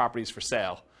less while the property is for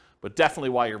sale, but definitely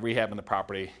while you're rehabbing the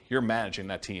property, you're managing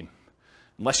that team.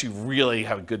 Unless you really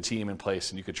have a good team in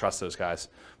place and you could trust those guys.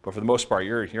 But for the most part,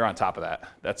 you're on top of that.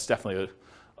 That's definitely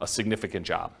a significant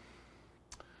job.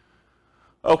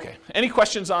 Okay, any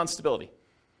questions on stability?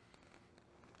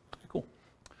 Cool.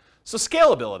 So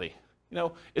scalability.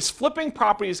 Is flipping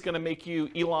properties going to make you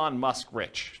Elon Musk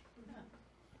rich?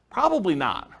 Probably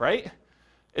not, right?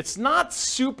 It's not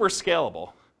super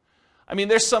scalable. I mean,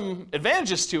 there's some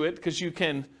advantages to it because you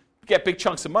can get big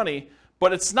chunks of money,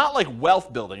 but it's not like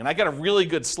wealth building. And I got a really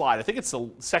good slide. I think it's the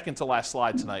second to last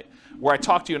slide tonight, where I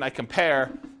talk to you and I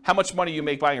compare how much money you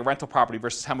make buying a rental property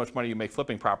versus how much money you make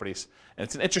flipping properties. And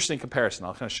it's an interesting comparison.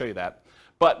 I'll kind of show you that.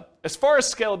 But as far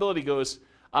as scalability goes,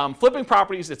 flipping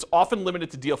properties, it's often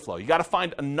limited to deal flow. You got to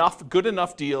find good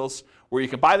enough deals where you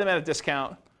can buy them at a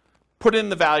discount, put in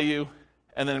the value,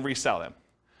 and then resell them.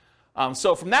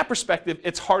 So from that perspective,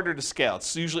 it's harder to scale.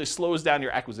 It usually slows down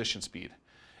your acquisition speed.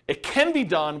 It can be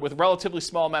done with a relatively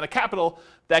small amount of capital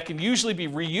that can usually be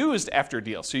reused after a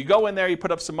deal. So you go in there, you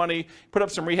put up some money, put up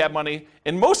some rehab money.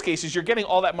 In most cases, you're getting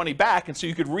all that money back, and so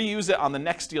you could reuse it on the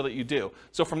next deal that you do.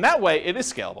 So from that way, it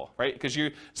is scalable, right? Because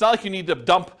it's not like you need to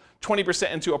dump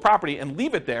 20% into a property and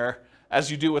leave it there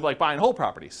as you do with like buy and hold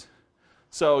properties.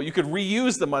 So you could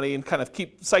reuse the money and kind of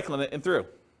keep cycling it in through.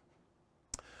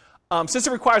 Since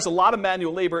it requires a lot of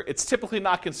manual labor, it's typically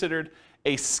not considered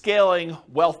a scaling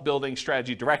wealth building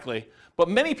strategy directly, but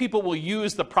many people will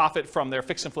use the profit from their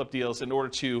fix and flip deals in order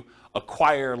to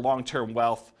acquire long-term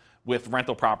wealth with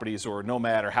rental properties or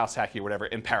nomad or house hacking or whatever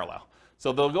in parallel.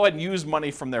 So they'll go ahead and use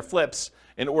money from their flips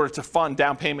in order to fund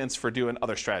down payments for doing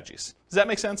other strategies. Does that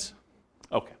make sense?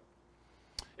 Okay.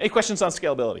 Any questions on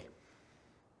scalability?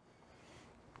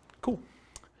 Cool.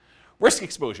 Risk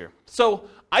exposure. So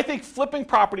I think flipping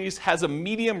properties has a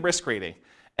medium risk rating.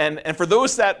 And for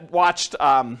those that watched,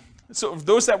 so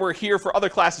those that were here for other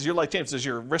classes, you're like, James, does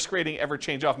your risk rating ever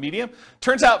change off medium?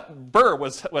 Turns out Burr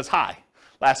was high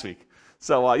last week.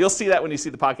 So you'll see that when you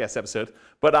see the podcast episode.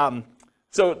 But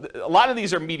so a lot of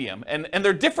these are medium. And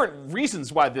there are different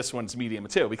reasons why this one's medium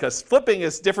too, because flipping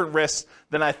is different risks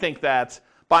than I think that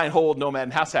buy and hold, nomad,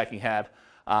 and house hacking had.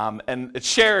 And it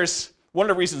shares. One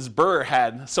of the reasons Burr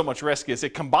had so much risk is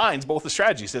it combines both the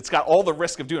strategies. It's got all the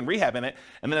risk of doing rehab in it,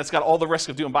 and then it's got all the risk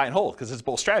of doing buy and hold because it's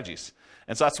both strategies.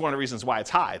 And so that's one of the reasons why it's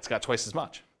high. It's got twice as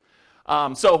much.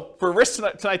 So for risk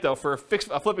tonight though, for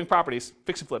flipping properties,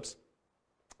 fix and flips,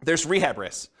 there's rehab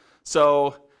risks.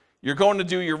 So you're going to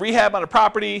do your rehab on a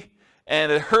property, and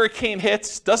a hurricane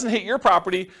hits, doesn't hit your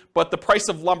property, but the price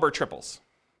of lumber triples.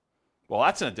 Well,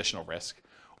 that's an additional risk.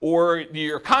 Or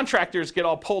your contractors get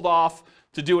all pulled off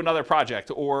to do another project,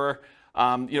 or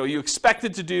you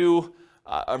expected to do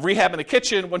a rehab in the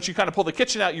kitchen. Once you kind of pull the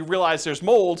kitchen out, you realize there's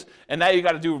mold, and now you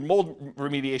got to do mold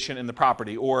remediation in the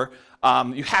property. Or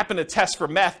you happen to test for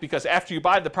meth because after you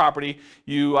buy the property,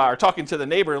 you are talking to the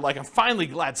neighbor like, I'm finally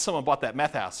glad someone bought that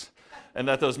meth house, and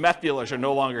that those meth dealers are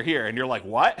no longer here. And you're like,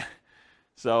 what?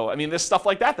 So, I mean, there's stuff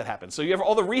like that happens. So you have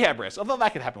all the rehab risks, although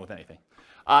that could happen with anything.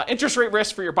 Interest rate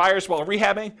risk for your buyers while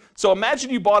rehabbing. So imagine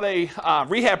you bought a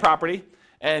rehab property,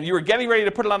 and you were getting ready to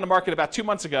put it on the market about 2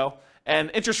 months ago, and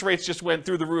interest rates just went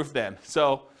through the roof then.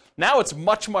 So now it's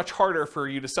much, much harder for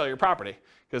you to sell your property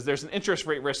because there's an interest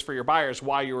rate risk for your buyers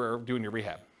while you were doing your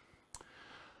rehab.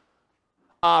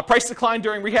 Price decline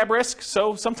during rehab risk.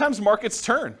 So sometimes markets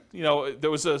turn. There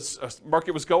was a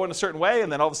market was going a certain way,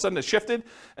 and then all of a sudden it shifted,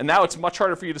 and now it's much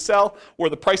harder for you to sell, or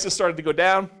the prices started to go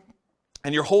down.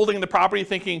 And you're holding the property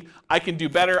thinking, I can do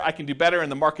better,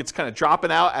 and the market's kind of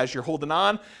dropping out as you're holding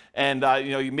on. And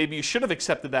maybe you should have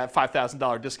accepted that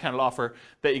 $5,000 discounted offer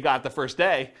that you got the first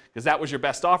day, because that was your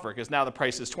best offer, because now the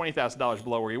price is $20,000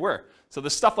 below where you were. So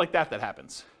there's stuff like that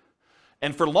happens.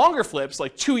 And for longer flips,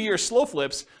 like 2-year slow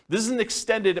flips, this is an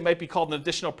extended, it might be called an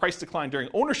additional price decline during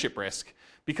ownership risk,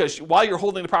 because while you're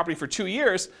holding the property for 2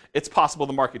 years, it's possible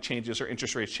the market changes or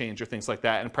interest rates change or things like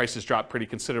that, and prices drop pretty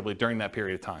considerably during that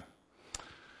period of time.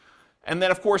 And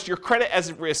then, of course, your credit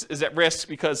is at risk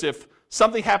because if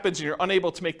something happens and you're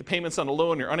unable to make the payments on the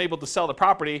loan, you're unable to sell the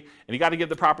property, and you got to give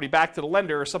the property back to the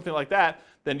lender or something like that,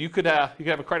 then you could have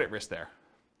a credit risk there.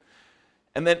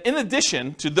 And then in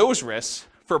addition to those risks,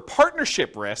 for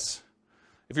partnership risks,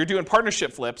 if you're doing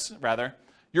partnership flips, rather,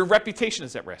 your reputation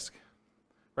is at risk,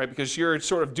 right? Because you're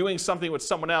sort of doing something with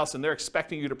someone else and they're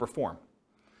expecting you to perform.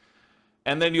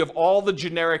 And then you have all the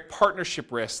generic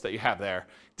partnership risks that you have there.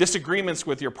 Disagreements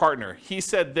with your partner. He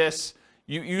said this,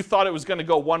 you thought it was going to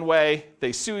go one way,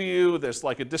 they sue you, there's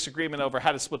like a disagreement over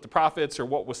how to split the profits or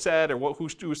what was said or who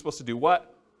was supposed to do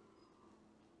what.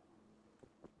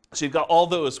 So you've got all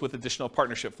those with additional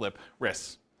partnership flip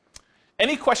risks.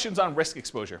 Any questions on risk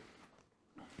exposure?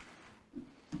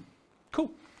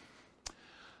 Cool.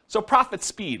 So profit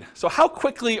speed. So how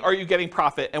quickly are you getting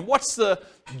profit, and what's the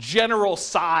general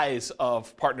size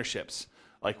of partnerships?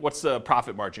 Like what's the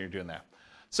profit margin you're doing there?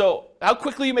 So how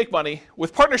quickly you make money.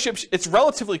 With partnerships, it's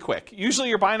relatively quick. Usually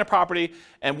you're buying a property,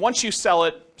 and once you sell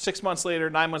it, 6 months later,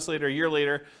 9 months later, a year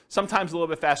later, sometimes a little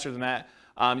bit faster than that,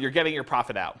 you're getting your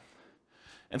profit out.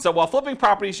 And so while flipping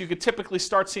properties, you could typically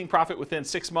start seeing profit within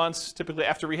 6 months, typically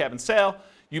after rehab and sale.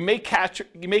 You may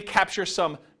capture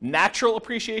some natural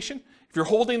appreciation. If you're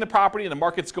holding the property and the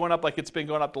market's going up like it's been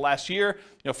going up the last year,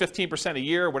 15% a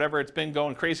year, whatever it's been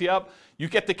going crazy up, you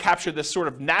get to capture this sort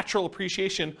of natural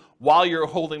appreciation while you're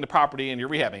holding the property and you're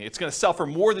rehabbing. It's going to sell for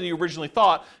more than you originally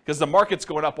thought because the market's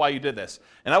going up while you did this.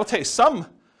 And I will tell you,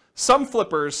 some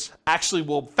flippers actually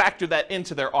will factor that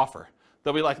into their offer.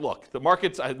 They'll be like, look, the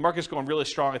market's going really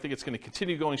strong. I think it's going to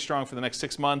continue going strong for the next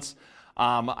 6 months.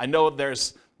 I know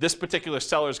this particular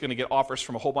seller is going to get offers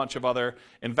from a whole bunch of other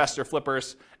investor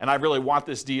flippers, and I really want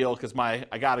this deal because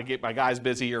I got to get my guys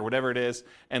busy or whatever it is.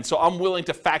 And so I'm willing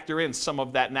to factor in some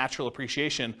of that natural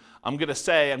appreciation. I'm going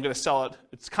to sell it.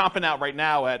 It's comping out right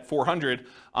now at 400.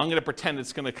 I'm going to pretend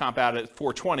it's going to comp out at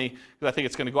 420 because I think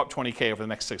it's going to go up 20K over the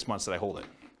next 6 months that I hold it.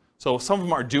 So some of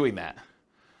them are doing that.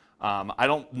 I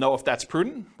don't know if that's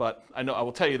prudent, but I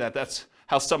will tell you that that's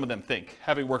how some of them think,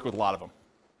 having worked with a lot of them.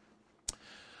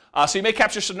 So you may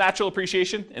capture some natural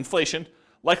appreciation, inflation,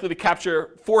 likely to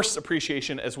capture forced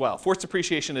appreciation as well. Forced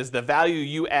appreciation is the value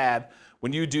you add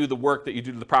when you do the work that you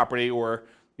do to the property or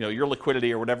your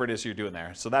liquidity or whatever it is you're doing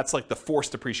there. So that's like the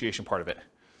forced appreciation part of it.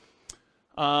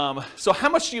 So how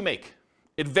much do you make?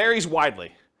 It varies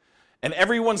widely, and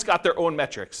everyone's got their own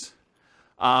metrics.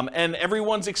 And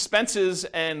everyone's expenses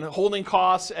and holding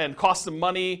costs and costs of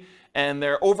money and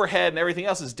their overhead and everything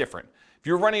else is different. If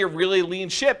you're running a really lean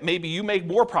ship, maybe you make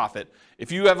more profit.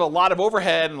 If you have a lot of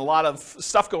overhead and a lot of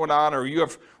stuff going on, or you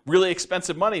have really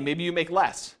expensive money, maybe you make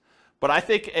less. But I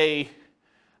think a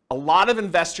lot of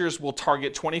investors will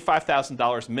target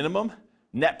 $25,000 minimum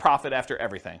net profit after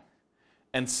everything.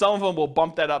 And some of them will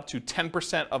bump that up to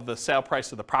 10% of the sale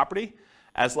price of the property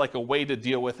as like a way to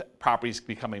deal with properties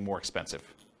becoming more expensive.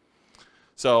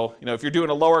 So, if you're doing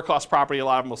a lower cost property, a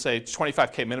lot of them will say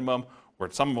 25K minimum,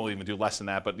 or some will even do less than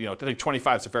that, but I think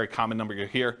 25 is a very common number you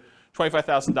hear.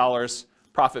 $25,000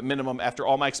 profit minimum after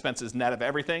all my expenses net of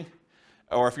everything.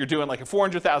 Or if you're doing like a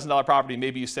 $400,000 property,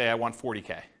 maybe you say I want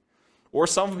 40K. Or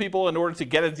some people, in order to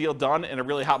get a deal done in a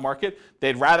really hot market,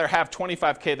 they'd rather have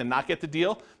 25K than not get the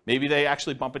deal. Maybe they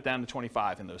actually bump it down to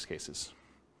 25 in those cases.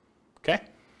 Okay?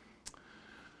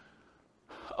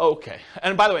 Okay,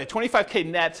 and by the way, 25K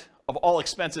net of all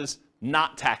expenses,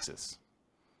 not taxes.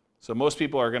 So most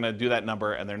people are going to do that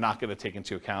number, and they're not going to take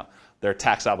into account their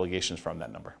tax obligations from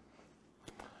that number.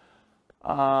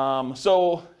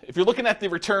 So if you're looking at the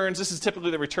returns, this is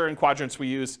typically the return quadrants we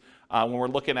use when we're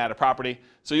looking at a property.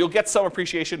 So you'll get some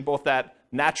appreciation, both that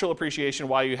natural appreciation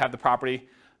while you have the property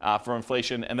from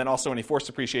inflation, and then also any forced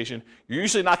appreciation. You're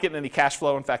usually not getting any cash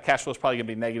flow. In fact, cash flow is probably going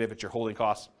to be negative at your holding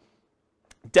costs.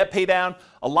 Debt pay down,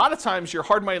 a lot of times your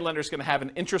hard money lender is going to have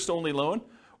an interest-only loan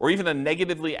or even a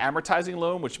negatively amortizing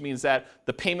loan, which means that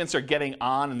the payments are getting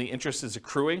on and the interest is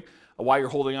accruing while you're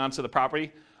holding on to the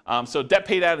property. So debt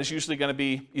pay down is usually going to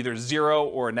be either zero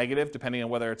or a negative, depending on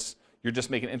whether you're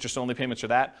just making interest-only payments or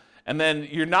that. And then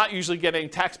you're not usually getting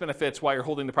tax benefits while you're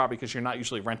holding the property because you're not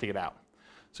usually renting it out.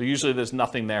 So usually there's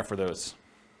nothing there for those.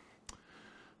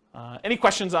 Any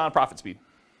questions on profit speed?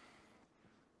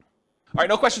 All right,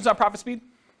 no questions on profit speed?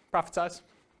 Profit size?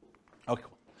 Okay,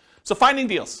 cool. So finding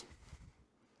deals.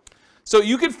 So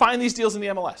you can find these deals in the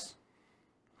MLS.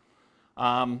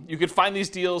 You can find these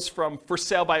deals from for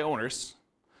sale by owners.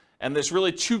 And there's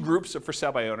really two groups of for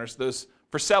sale by owners. Those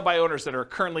for sale by owners that are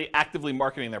currently actively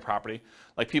marketing their property,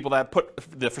 like people that put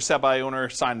the for sale by owner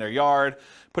sign their yard,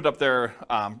 put up their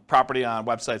property on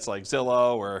websites like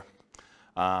Zillow or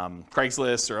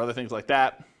Craigslist or other things like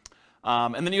that.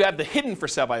 And then you have the hidden for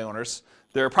sale by owners.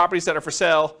 There are properties that are for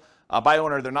sale by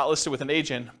owner. They're not listed with an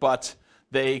agent, but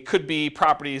they could be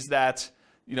properties that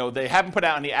they haven't put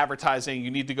out any advertising.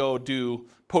 You need to go do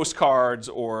postcards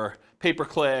or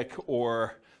pay-per-click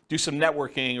or do some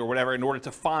networking or whatever in order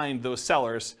to find those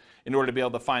sellers, in order to be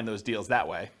able to find those deals that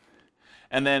way.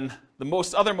 And then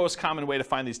the other most common way to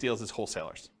find these deals is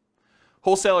wholesalers.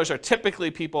 Wholesalers are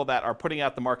typically people that are putting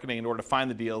out the marketing in order to find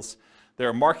the deals.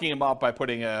 They're marking them up by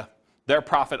putting their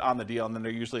profit on the deal, and then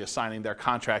they're usually assigning their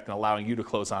contract and allowing you to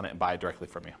close on it and buy it directly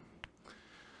from you.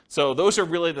 So those are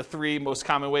really the three most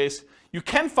common ways. You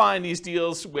can find these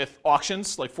deals with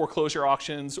auctions, like foreclosure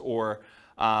auctions or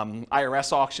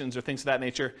IRS auctions or things of that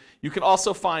nature. You can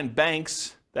also find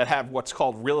banks that have what's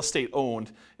called real estate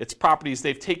owned. It's properties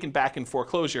they've taken back in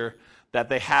foreclosure that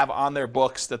they have on their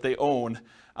books that they own.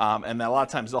 And a lot of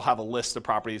times they'll have a list of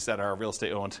properties that are real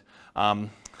estate owned.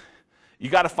 You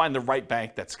got to find the right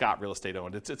bank that's got real estate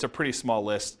owned. It's a pretty small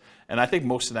list, and I think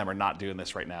most of them are not doing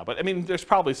this right now. But I mean, there's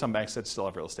probably some banks that still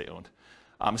have real estate owned,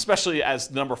 especially as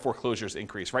the number of foreclosures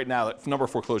increase. Right now, the number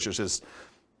of foreclosures is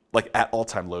like at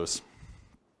all-time lows.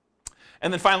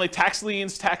 And then finally, tax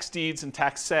liens, tax deeds, and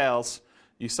tax sales.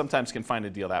 You sometimes can find a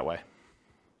deal that way.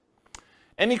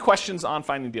 Any questions on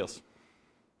finding deals?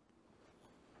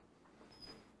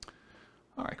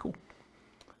 All right, cool.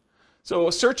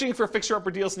 So searching for fixer-upper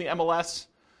deals in the MLS.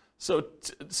 So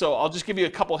I'll just give you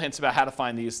a couple hints about how to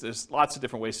find these. There's lots of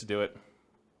different ways to do it.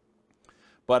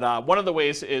 But one of the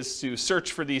ways is to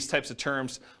search for these types of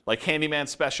terms like handyman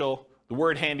special, the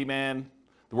word handyman,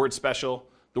 the word special,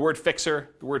 the word fixer,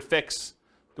 the word fix,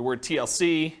 the word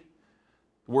TLC,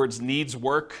 the words needs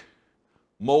work,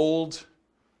 mold,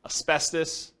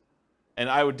 asbestos, and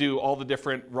I would do all the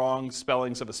different wrong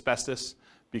spellings of asbestos,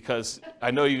 because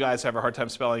I know you guys have a hard time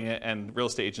spelling it, and real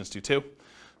estate agents do too.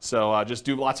 So just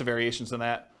do lots of variations on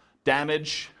that.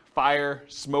 Damage, fire,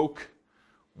 smoke,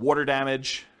 water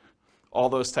damage, all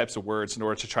those types of words in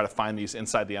order to try to find these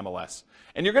inside the MLS.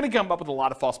 And you're going to come up with a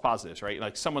lot of false positives, right?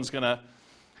 Like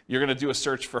you're going to do a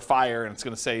search for fire, and it's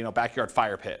going to say, backyard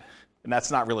fire pit. And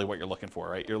that's not really what you're looking for,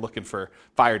 right? You're looking for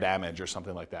fire damage or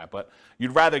something like that. But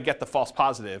you'd rather get the false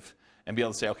positive and be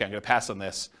able to say, okay, I'm going to pass on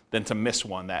this, than to miss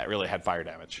one that really had fire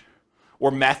damage.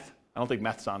 Or meth. I don't think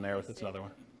meth's on there. That's another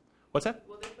one. What's that?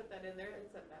 Will they put that in there?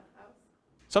 It's a meth house?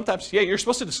 Sometimes. Yeah, you're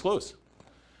supposed to disclose.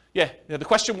 Yeah, the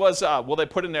question was, will they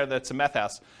put in there that it's a meth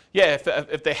house? Yeah,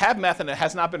 if they have meth and it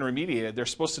has not been remediated, they're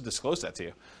supposed to disclose that to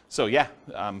you. So yeah,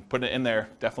 putting it in there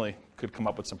definitely could come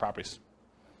up with some properties.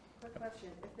 Quick question,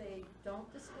 if they don't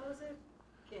disclose it,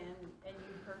 and you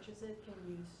purchase it, can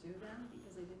you sue them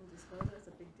because they didn't disclose it? It's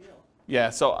a big deal. Yeah,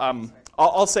 so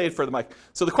I'll say it for the mic.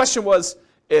 So the question was,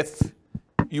 if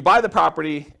you buy the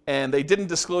property and they didn't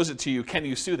disclose it to you, can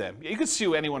you sue them? You could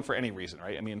sue anyone for any reason,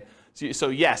 right? I mean, so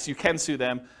yes, you can sue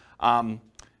them. Now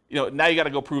you got to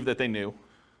go prove that they knew.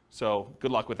 So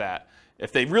good luck with that.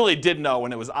 If they really did know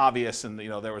and it was obvious and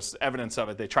there was evidence of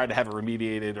it, they tried to have it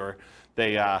remediated, or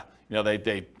they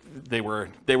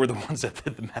were the ones that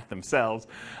did the meth themselves,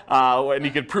 and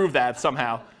you could prove that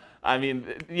somehow. I mean,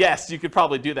 yes, you could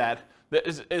probably do that.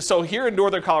 So here in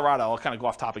northern Colorado, I'll kind of go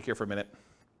off topic here for a minute.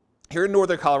 Here in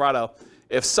northern Colorado,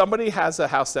 if somebody has a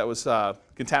house that was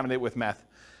contaminated with meth,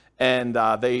 and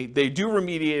they do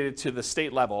remediate it to the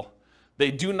state level, they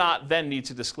do not then need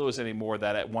to disclose anymore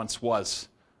that it once was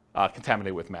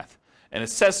contaminated with meth. And it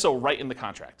says so right in the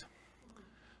contract.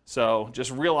 So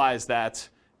just realize that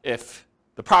if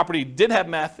the property did have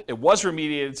meth, it was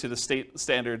remediated to the state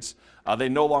standards, they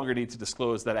no longer need to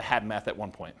disclose that it had meth at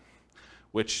one point,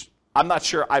 which I'm not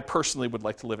sure I personally would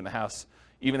like to live in a house,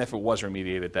 even if it was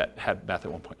remediated, that had meth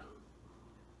at one point.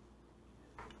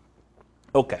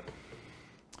 Okay.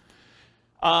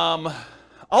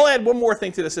 I'll add one more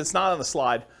thing to this. It's not on the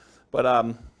slide,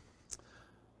 but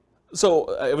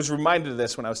so I was reminded of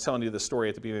this when I was telling you the story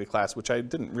at the beginning of the class, which I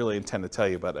didn't really intend to tell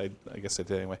you, but I guess I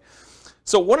did anyway.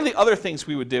 So one of the other things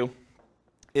we would do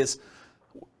is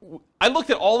I looked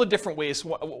at all the different ways.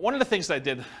 One of the things that I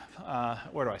did,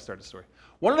 where do I start the story?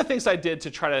 One of the things I did to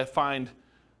try to find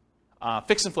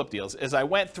fix and flip deals is I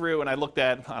went through and I looked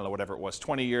at, I don't know, whatever it was,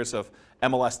 20 years of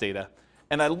MLS data.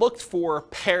 And I looked for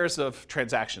pairs of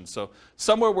transactions. So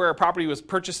somewhere where a property was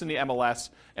purchased in the MLS,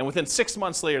 and within 6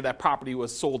 months later, that property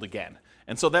was sold again.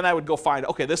 And so then I would go find,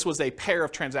 okay, this was a pair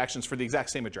of transactions for the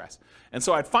exact same address. And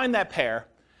so I'd find that pair,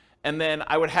 and then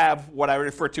I would have what I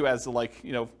refer to as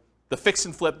the fix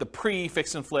and flip, the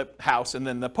pre-fix and flip house, and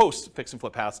then the post-fix and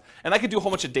flip house. And I could do a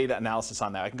whole bunch of data analysis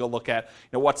on that. I can go look at,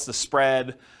 what's the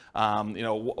spread,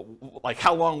 like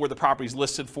how long were the properties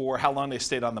listed for, how long they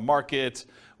stayed on the market,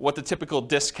 what the typical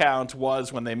discount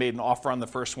was when they made an offer on the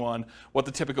first one, what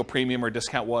the typical premium or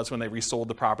discount was when they resold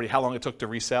the property, how long it took to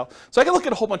resell. So I can look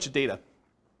at a whole bunch of data.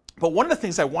 But one of the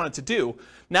things I wanted to do,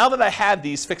 now that I had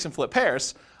these fix and flip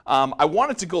pairs, I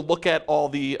wanted to go look at all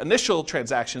the initial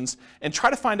transactions and try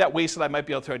to find out ways that I might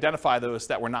be able to identify those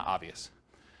that were not obvious.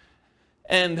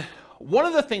 And one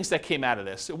of the things that came out of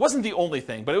this, it wasn't the only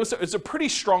thing, but it was a pretty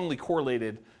strongly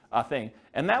correlated thing,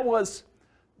 and that was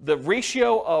the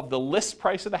ratio of the list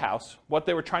price of the house, what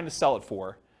they were trying to sell it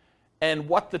for, and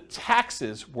what the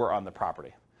taxes were on the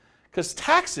property. Because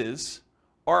taxes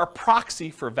are a proxy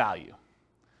for value.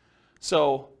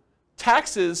 So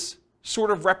taxes sort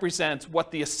of represent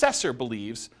what the assessor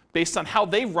believes, based on how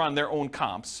they run their own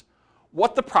comps,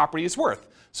 what the property is worth.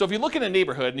 So if you look at a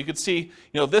neighborhood and you can see,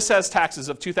 this has taxes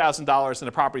of $2,000 and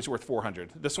the property's worth $400.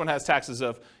 This one has taxes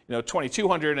of,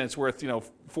 $2,200 and it's worth,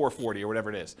 $440 or whatever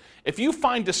it is. If you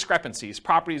find discrepancies,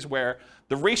 properties where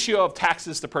the ratio of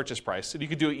taxes to purchase price, and you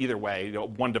could do it either way,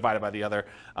 one divided by the other,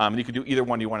 and you could do either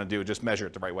one you want to do, just measure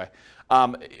it the right way.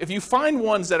 If you find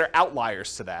ones that are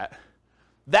outliers to that,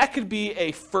 that could be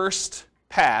a first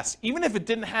pass, even if it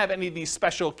didn't have any of these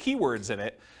special keywords in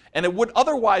it, and it would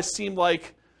otherwise seem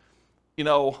like,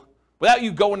 without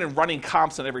you going and running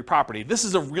comps on every property, this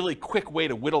is a really quick way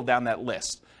to whittle down that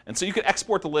list. And so you could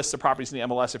export the list of properties in the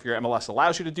MLS if your MLS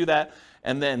allows you to do that,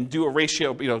 and then do a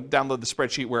ratio, download the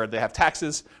spreadsheet where they have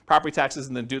taxes, property taxes,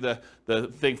 and then do the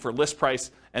thing for list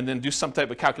price, and then do some type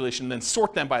of calculation, and then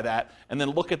sort them by that, and then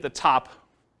look at the top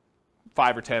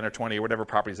 5 or 10 or 20 or whatever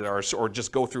properties there are, or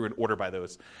just go through and order by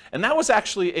those. And that was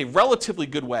actually a relatively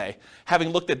good way,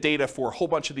 having looked at data for a whole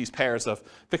bunch of these pairs of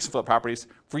fix and flip properties,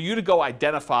 for you to go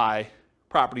identify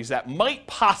properties that might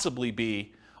possibly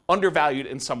be undervalued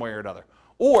in some way or another.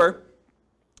 Or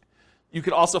you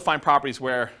could also find properties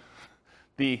where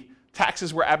the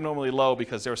taxes were abnormally low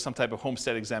because there was some type of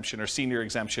homestead exemption or senior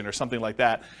exemption or something like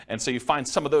that. And so you find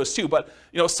some of those too. But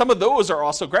some of those are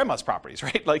also grandma's properties,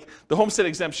 right? Like the homestead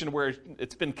exemption where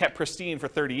it's been kept pristine for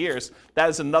 30 years, that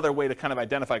is another way to kind of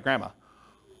identify grandma.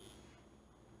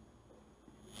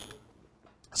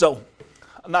 So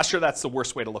I'm not sure that's the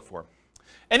worst way to look for.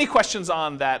 Any questions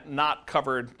on that not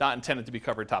intended to be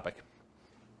covered topic?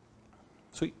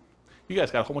 Sweet. You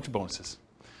guys got a whole bunch of bonuses.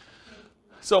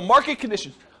 So market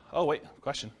conditions. Oh, wait,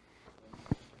 question.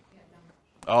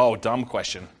 Oh, dumb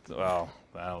question. Well,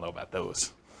 I don't know about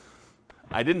those.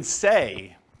 I didn't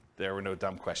say there were no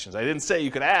dumb questions. I didn't say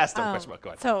you could ask dumb questions.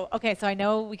 Go ahead. So I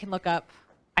know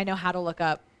I know how to look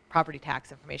up property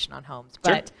tax information on homes,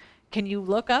 but Sure. Can you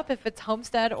look up if it's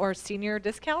homestead or senior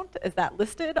discount? Is that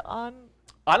listed on?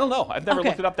 I don't know. I've never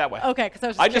looked it up that way. Okay,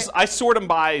 because I I sort them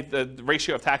by the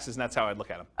ratio of taxes, and that's how I'd look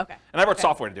at them. Okay. And I wrote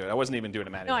software to do it. I wasn't even doing it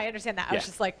manually. No, I understand that. I was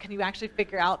just like, can you actually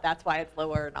figure out that's why it's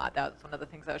lower or not? That was one of the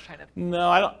things I was trying to. No,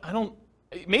 I don't.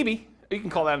 Maybe you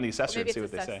can call that in the assessor and maybe see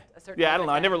what it's they say. a certain Yeah, I don't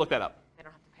know. I amount never looked that up. They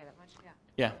don't have to pay that much.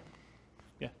 Yeah.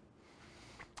 Yeah.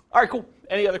 All right, cool.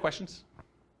 Any other questions?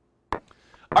 All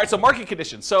right, so market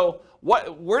conditions. So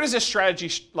where does this strategy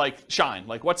shine?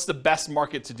 Like, what's the best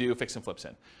market to do fix and flips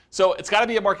in? So it's got to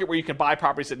be a market where you can buy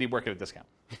properties that need work at a discount.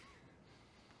 All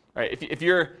right, if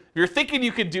you're thinking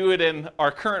you could do it in our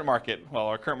current market, well,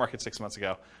 our current market 6 months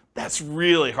ago, that's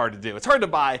really hard to do. It's hard to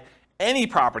buy any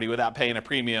property without paying a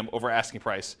premium over asking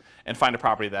price and find a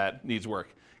property that needs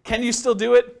work. Can you still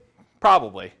do it?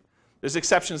 Probably. There's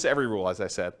exceptions to every rule, as I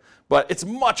said, but it's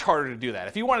much harder to do that.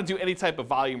 If you want to do any type of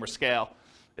volume or scale,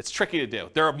 it's tricky to do.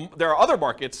 There are other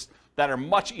markets that are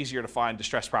much easier to find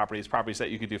distressed properties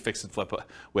that you could do fix and flip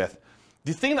with.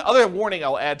 The other warning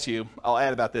I'll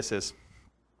add about this is,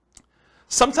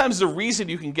 sometimes the reason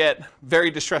you can get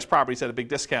very distressed properties at a big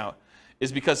discount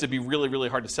is because it'd be really, really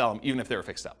hard to sell them, even if they were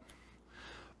fixed up.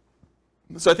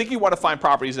 So I think you want to find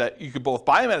properties that you could both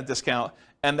buy them at a discount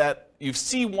and that you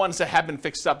see ones that have been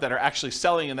fixed up that are actually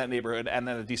selling in that neighborhood and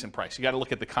at a decent price. You got to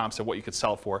look at the comps of what you could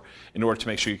sell for in order to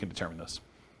make sure you can determine those.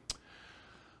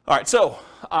 All right, so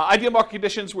ideal market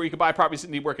conditions where you can buy properties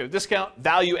that need work at a discount,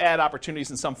 value add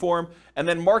opportunities in some form, and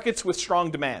then markets with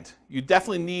strong demand. You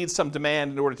definitely need some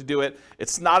demand in order to do it.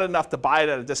 It's not enough to buy it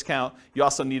at a discount. You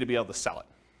also need to be able to sell it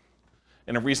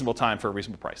in a reasonable time for a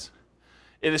reasonable price.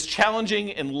 It is challenging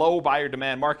in low buyer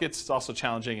demand markets. It's also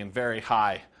challenging in very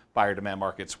high buyer demand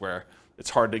markets where it's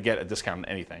hard to get a discount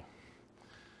on anything.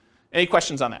 Any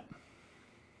questions on that?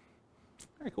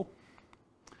 Very cool.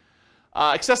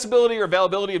 Accessibility or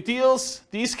availability of deals.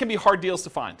 These can be hard deals to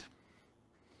find.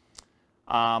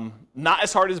 Not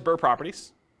as hard as BRRRR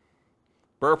properties.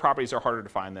 BRRRR properties are harder to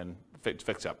find than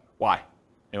fix up. Why?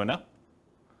 Anyone know?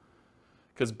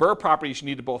 Because BRRRR properties, you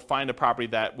need to both find a property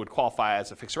that would qualify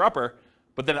as a fixer-upper,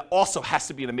 but then it also has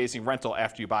to be an amazing rental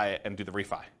after you buy it and do the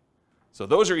refi. So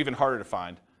those are even harder to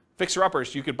find.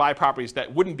 Fixer-uppers, you could buy properties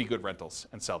that wouldn't be good rentals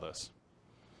and sell those.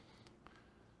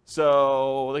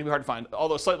 So they can be hard to find,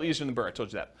 although slightly easier than Burr, I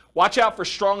told you that. Watch out for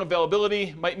strong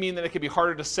availability. Might mean that it can be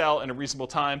harder to sell in a reasonable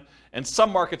time. And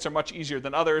some markets are much easier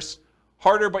than others.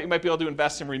 Harder, but you might be able to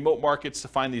invest in remote markets to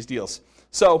find these deals.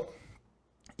 So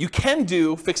you can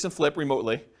do fix and flip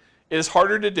remotely. It is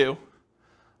harder to do.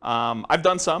 I've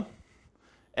done some,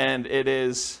 and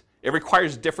it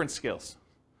requires different skills.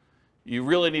 You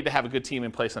really need to have a good team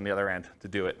in place on the other end to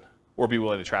do it, or be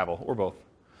willing to travel, or both.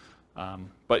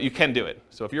 But you can do it.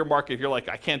 So if if you're like,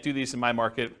 I can't do these in my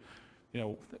market,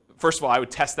 first of all, I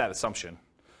would test that assumption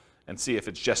and see if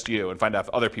it's just you and find out if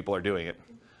other people are doing it.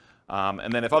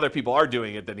 And then if other people are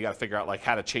doing it, then you got to figure out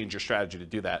how to change your strategy to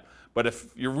do that. But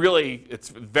if it's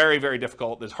very, very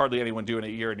difficult, there's hardly anyone doing it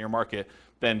here in your market,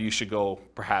 then you should go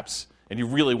perhaps, and you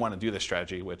really want to do this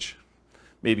strategy, which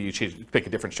maybe you pick a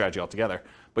different strategy altogether.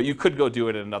 But you could go do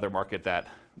it in another market that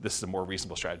this is a more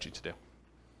reasonable strategy to do.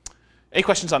 Any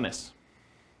questions on this?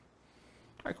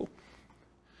 All right, cool.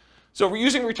 So we're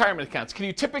using retirement accounts. Can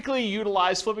you typically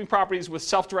utilize flipping properties with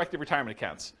self-directed retirement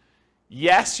accounts?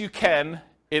 Yes, you can.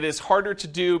 It is harder to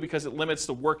do because it limits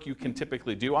the work you can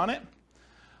typically do on it.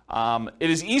 It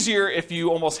is easier if you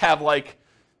almost have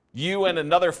you and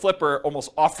another flipper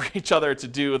almost offer each other to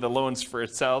do the loans for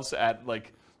itself at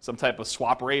some type of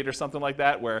swap rate or something like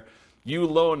that, where you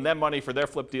loan them money for their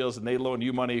flip deals and they loan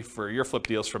you money for your flip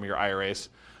deals from your IRAs.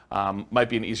 Might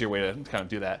be an easier way to kind of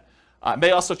do that. It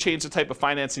may also change the type of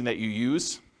financing that you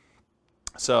use.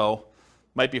 So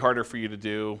might be harder for you to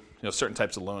do certain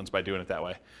types of loans by doing it that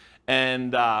way.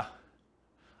 And I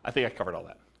think I covered all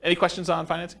that. Any questions on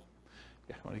financing?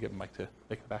 Yeah, I want to give a mic to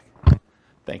Nick in the back.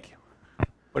 Thank you.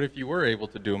 But if you were able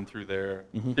to do them through there,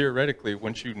 theoretically,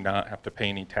 wouldn't you not have to pay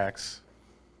any tax?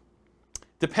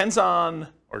 Depends on...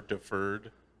 Or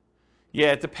deferred?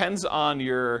 Yeah, it depends on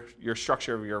your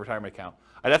structure of your retirement account.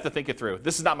 I'd have to think it through.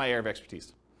 This is not my area of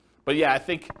expertise. But yeah, I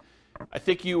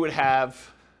think you would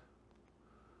have...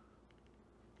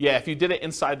 Yeah, if you did it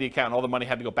inside the account, all the money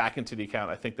had to go back into the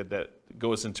account. I think that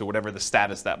goes into whatever the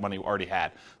status that money already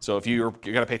had. So if you're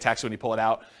going to pay tax when you pull it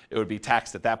out, it would be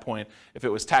taxed at that point. If it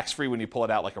was tax-free when you pull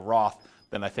it out like a Roth,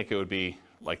 then I think it would be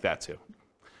like that too.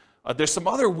 There's some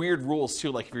other weird rules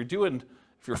too, like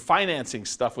if you're financing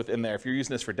stuff within there, if you're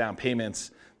using this for down payments,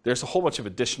 there's a whole bunch of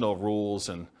additional rules,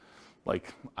 and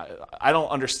I don't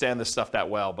understand this stuff that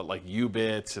well, but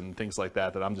UBITs and things like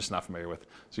that I'm just not familiar with.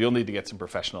 So you'll need to get some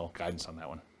professional guidance on that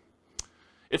one.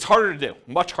 It's harder to do,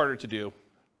 much harder to do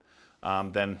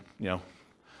than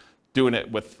doing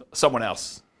it with someone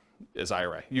else's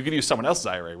IRA. You can use someone else's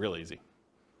IRA real easy.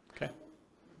 Okay?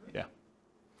 Yeah.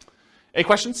 Any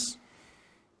questions?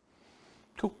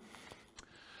 Cool.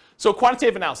 So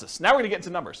quantitative analysis. Now we're going to get into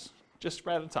numbers, just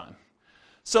right at a time.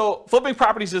 So flipping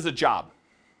properties is a job.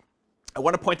 I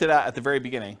want to point that out at the very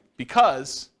beginning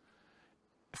because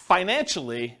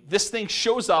financially, this thing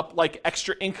shows up like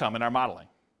extra income in our modeling.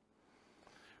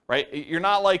 Right? We're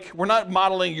not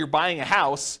modeling you're buying a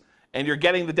house and you're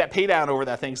getting the debt pay down over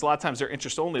that thing. So a lot of times they're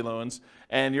interest-only loans,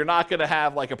 and you're not going to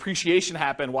have appreciation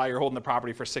happen while you're holding the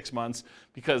property for 6 months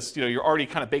because you're already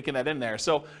kind of baking that in there.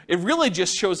 So it really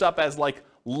just shows up as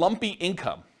lumpy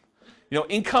income.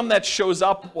 Income that shows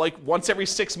up once every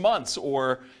 6 months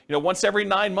or once every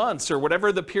 9 months or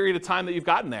whatever the period of time that you've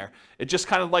gotten there. It just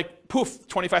kind of poof,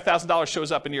 $25,000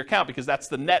 shows up in your account because that's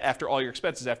the net after all your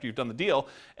expenses after you've done the deal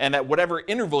and at whatever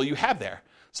interval you have there.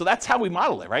 So that's how we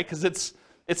model it, right? Because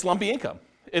it's lumpy income.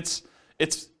 It's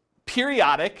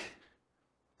periodic,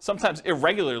 sometimes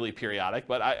irregularly periodic,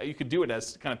 but you could do it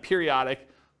as kind of periodic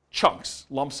chunks,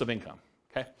 lumps of income.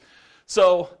 Okay.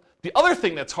 So the other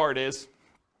thing that's hard is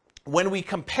when we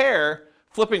compare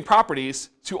flipping properties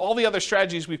to all the other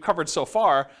strategies we've covered so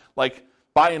far, like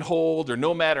buy and hold or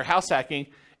nomad or house hacking,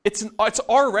 it's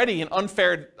already an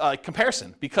unfair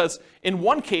comparison because in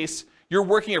one case, you're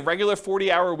working a regular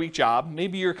 40-hour-a-week job.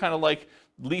 Maybe you're kind of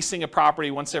leasing a property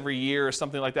once every year or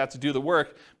something like that to do the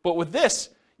work. But with this,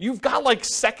 you've got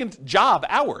second job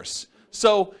hours.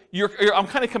 So I'm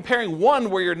kind of comparing one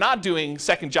where you're not doing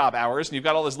second job hours and you've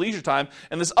got all this leisure time,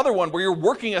 and this other one where you're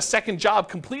working a second job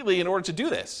completely in order to do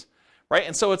this, right?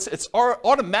 And so it's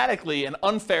automatically an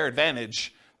unfair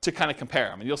advantage to kind of compare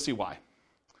them, and you'll see why.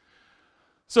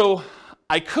 So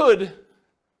I could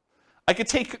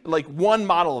take one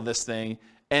model of this thing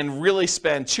and really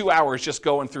spend 2 hours just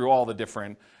going through all the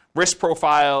different risk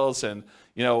profiles and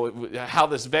how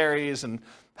this varies and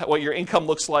what your income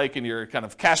looks like and your kind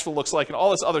of cash flow looks like and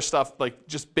all this other stuff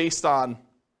just based on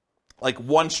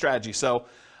one strategy. So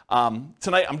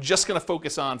tonight I'm just going to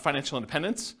focus on financial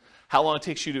independence, how long it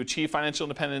takes you to achieve financial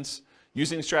independence,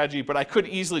 using the strategy, but I could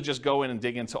easily just go in and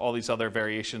dig into all these other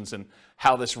variations and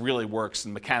how this really works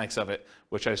and mechanics of it,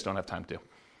 which I just don't have time to.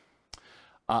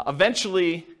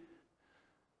 Eventually,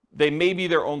 they may be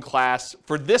their own class.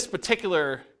 For this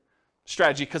particular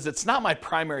strategy, because it's not my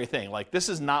primary thing, like this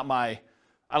is not my,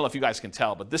 I don't know if you guys can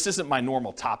tell, but this isn't my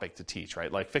normal topic to teach,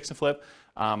 right? Like fix and flip.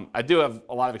 I do have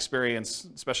a lot of experience,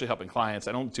 especially helping clients.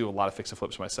 I don't do a lot of fix and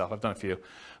flips myself. I've done a few.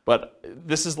 But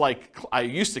this is like, I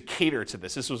used to cater to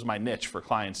this. This was my niche for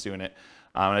clients doing it.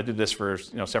 And I did this for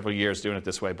several years doing it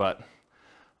this way, but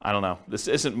I don't know. This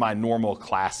isn't my normal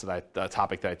class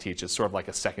topic that I teach. It's sort of like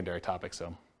a secondary topic.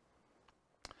 So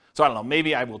I don't know.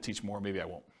 Maybe I will teach more. Maybe I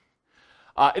won't.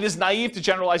 It is naive to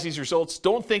generalize these results.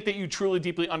 Don't think that you truly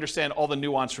deeply understand all the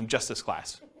nuance from just this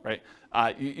class, right?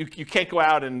 You can't go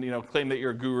out and claim that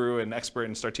you're a guru and expert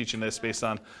and start teaching this based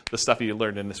on the stuff you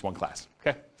learned in this one class.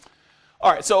 Okay.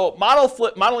 All right. So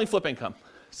modeling flip income.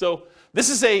 So this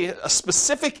is a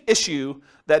specific issue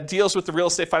that deals with the real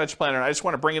estate financial planner, and I just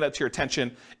want to bring it up to your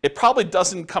attention. It probably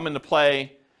doesn't come into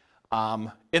play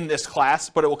in this class,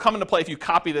 but it will come into play if you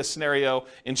copy this scenario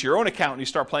into your own account and you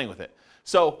start playing with it.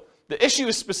 So the issue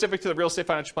is specific to the real estate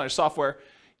financial planner software.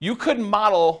 You could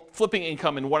model flipping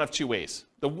income in one of two ways.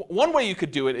 The one way you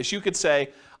could do it is you could say,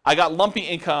 I got lumpy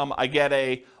income, I get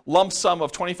a lump sum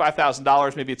of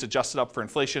 $25,000, maybe it's adjusted up for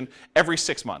inflation, every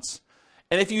 6 months.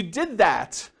 And if you did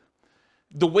that,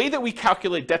 the way that we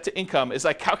calculate debt to income is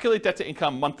I calculate debt to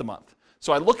income month to month.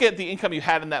 So I look at the income you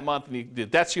had in that month and the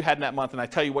debts you had in that month, and I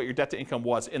tell you what your debt to income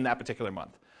was in that particular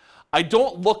month. I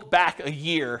don't look back a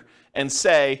year and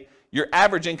say your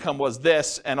average income was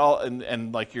this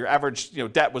and like your average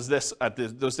debt was this at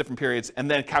those different periods, and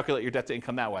then calculate your debt to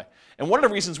income that way. And one of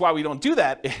the reasons why we don't do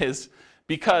that is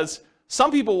because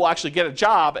some people will actually get a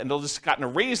job and they'll just gotten a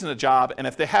raise in a job, and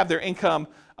if they have their income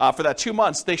for that 2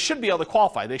 months, they should be able to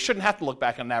qualify. They shouldn't have to look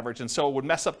back on an average, and so it would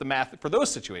mess up the math for those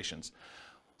situations.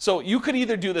 So you could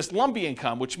either do this lumpy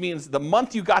income, which means the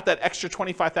month you got that extra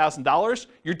 $25,000,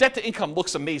 your debt to income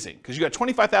looks amazing because you got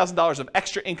 $25,000 of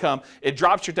extra income. It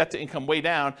drops your debt to income way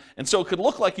down, and so it could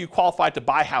look like you qualified to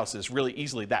buy houses really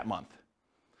easily that month.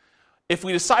 If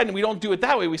we decide and we don't do it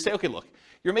that way, we say, okay, look,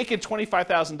 you're making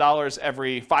 $25,000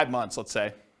 every 5 months, let's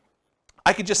say.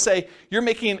 I could just say you're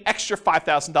making an extra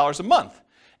 $5,000 a month.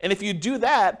 And if you do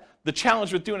that, the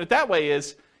challenge with doing it that way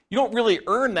is you don't really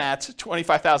earn that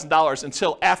 $25,000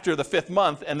 until after the 5th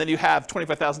month, and then you have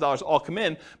 $25,000 all come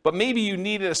in, but maybe you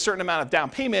needed a certain amount of down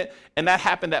payment, and that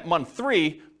happened at month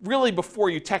 3, really before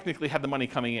you technically had the money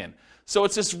coming in. So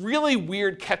it's this really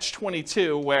weird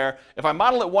catch-22 where if I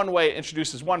model it one way, it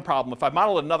introduces one problem. If I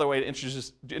model it another way, it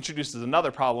introduces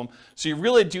another problem. So you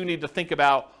really do need to think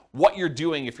about what you're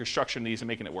doing if you're structuring these and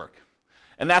making it work.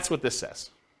 And that's what this says.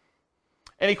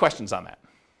 Any questions on that?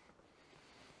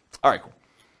 All right, cool.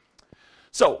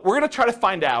 So we're going to try to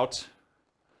find out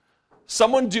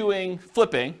someone doing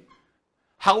flipping,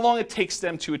 how long it takes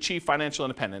them to achieve financial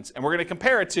independence, and we're going to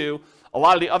compare it to a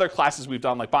lot of the other classes we've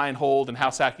done, like buy and hold and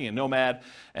house hacking and nomad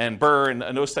and BRRRR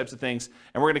and those types of things,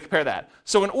 and we're going to compare that.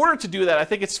 So in order to do that, I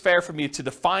think it's fair for me to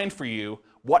define for you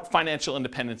what financial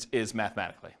independence is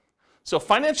mathematically. So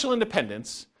financial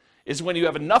independence is when you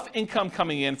have enough income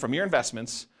coming in from your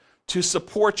investments to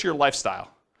support your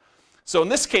lifestyle. So in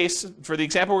this case, for the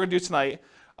example we're going to do tonight,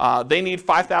 they need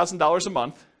 $5,000 a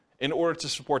month in order to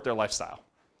support their lifestyle.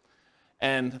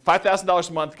 And $5,000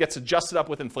 a month gets adjusted up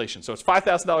with inflation. So it's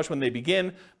 $5,000 when they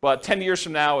begin, but 10 years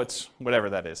from now, it's whatever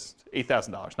that is,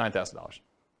 $8,000, $9,000.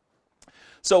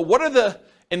 So what are the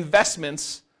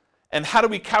investments, and how do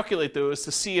we calculate those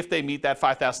to see if they meet that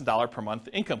 $5,000 per month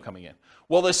income coming in?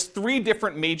 Well, there's 3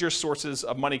 different major sources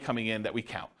of money coming in that we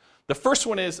count. The first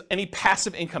one is any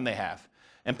passive income they have.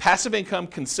 And passive income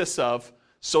consists of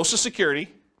Social Security,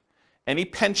 any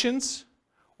pensions,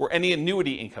 or any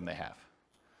annuity income they have.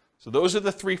 So those are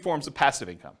the 3 forms of passive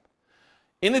income.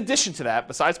 In addition to that,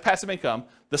 besides passive income,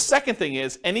 the second thing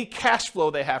is any cash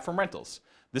flow they have from rentals.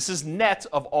 This is net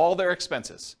of all their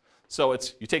expenses. So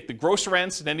it's you take the gross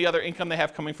rents and any other income they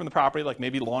have coming from the property, like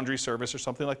maybe laundry service or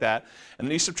something like that, and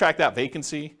then you subtract out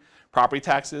vacancy, property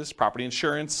taxes, property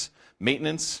insurance,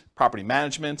 maintenance, property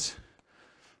management,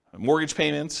 mortgage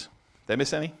payments. Did I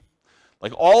miss any?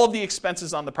 Like all of the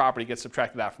expenses on the property get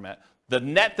subtracted out from it. The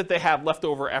net that they have left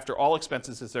over after all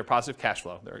expenses is their positive cash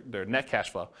flow, their net cash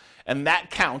flow. And that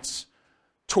counts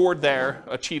toward their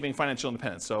achieving financial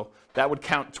independence. So that would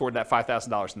count toward that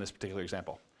 $5,000 in this particular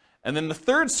example. And then the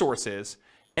third source is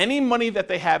any money that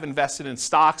they have invested in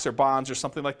stocks or bonds or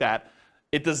something like that,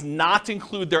 it does not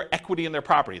include their equity in their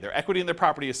property. Their equity in their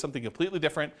property is something completely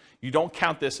different. You don't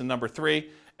count this in number 3.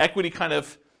 Equity kind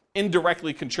of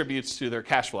indirectly contributes to their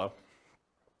cash flow.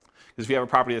 Because if you have a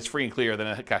property that's free and clear,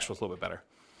 then the cash flow is a little bit better.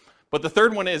 But the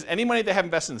third one is any money they have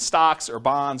invested in stocks or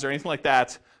bonds or anything like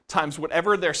that times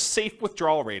whatever their safe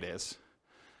withdrawal rate is.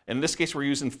 And in this case, we're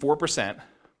using 4%.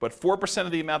 But 4%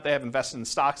 of the amount they have invested in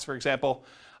stocks, for example,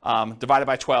 divided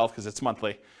by 12 because it's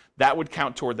monthly, that would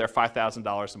count toward their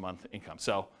 $5,000 a month income.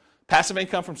 So passive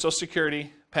income from Social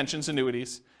Security, pensions,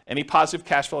 annuities, any positive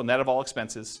cash flow net of all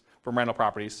expenses from rental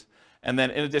properties. And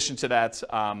then in addition to that,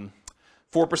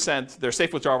 4%, their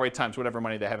safe withdrawal rate times whatever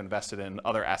money they have invested in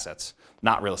other assets,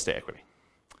 not real estate equity.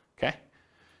 Okay?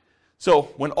 So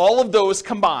when all of those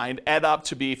combined add up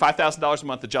to be $5,000 a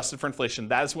month adjusted for inflation,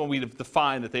 that is when we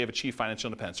define that they have achieved financial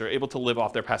independence. They're able to live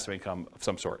off their passive income of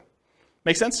some sort.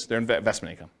 Make sense? Their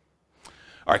investment income.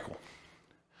 All right, cool.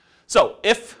 So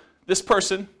if this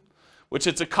person, which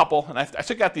it's a couple, and I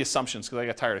took out the assumptions because I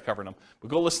got tired of covering them, but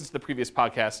go listen to the previous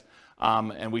podcast,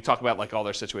 and we talk about like all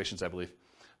their situations, I believe.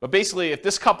 But basically, if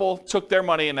this couple took their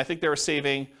money, and I think they were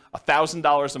saving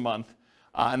 $1,000 a month,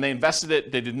 and they invested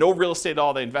it, they did no real estate at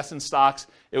all, they invested in stocks,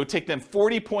 it would take them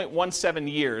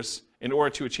 40.17 years in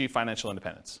order to achieve financial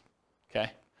independence.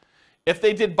 Okay? If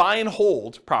they did buy and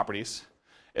hold properties,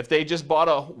 if they just bought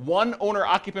a one owner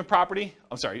occupant property,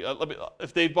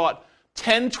 if they bought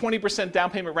 10, 20% down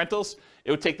payment rentals,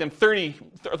 it would take them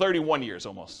 31 years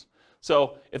almost.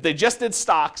 So if they just did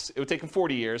stocks, it would take them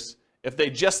 40 years. If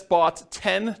they just bought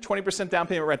 10, 20% down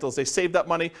payment rentals, they saved up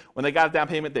money. When they got a down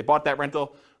payment, they bought that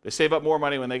rental. They save up more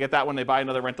money. When they get that one, they buy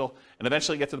another rental, and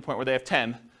eventually get to the point where they have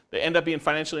 10. They end up being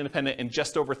financially independent in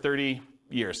just over 30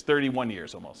 years, 31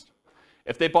 years almost.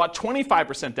 If they bought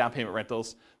 25% down payment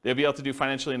rentals, they'll be able to do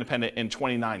financially independent in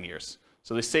 29 years.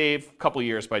 So they save a couple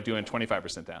years by doing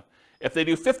 25% down. If they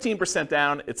do 15%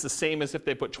 down, it's the same as if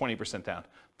they put 20% down,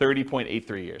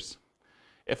 30.83 years.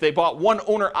 If they bought one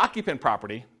owner-occupant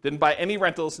property, didn't buy any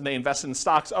rentals, and they invested in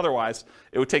stocks otherwise,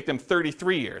 it would take them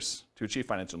 33 years to achieve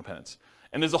financial independence.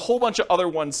 And there's a whole bunch of other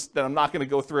ones that I'm not going to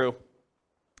go through.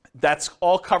 That's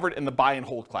all covered in the buy and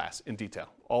hold class in detail,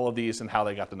 all of these and how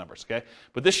they got the numbers, okay?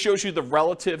 But this shows you the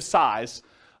relative size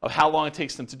of how long it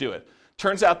takes them to do it.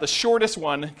 Turns out the shortest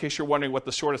one, in case you're wondering what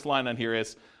the shortest line on here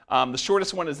is, the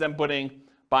shortest one is them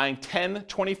buying 10,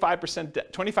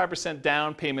 25%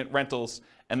 down payment rentals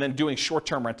and then doing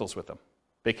short-term rentals with them,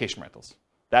 vacation rentals.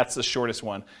 That's the shortest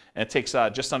one, and it takes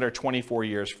just under 24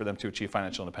 years for them to achieve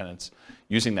financial independence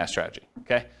using that strategy,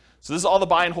 okay? So this is all the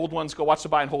buy and hold ones. Go watch the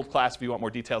buy and hold class if you want more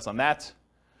details on that.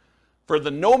 For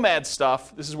the nomad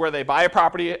stuff, this is where they buy a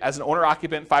property as an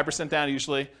owner-occupant, 5% down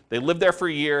usually. They live there for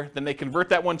a year, then they convert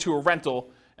that one to a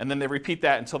rental, and then they repeat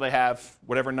that until they have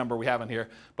whatever number we have on here,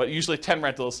 but usually 10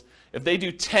 rentals. If they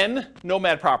do 10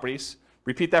 nomad properties,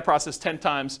 repeat that process 10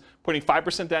 times, putting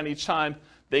 5% down each time,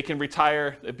 they can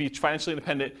retire, be financially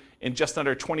independent in just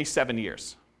under 27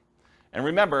 years. And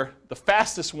remember, the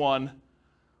fastest one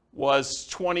was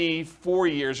 24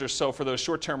 years or so for those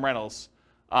short-term rentals,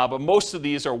 but most of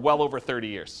these are well over 30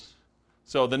 years.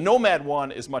 So the nomad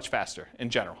one is much faster in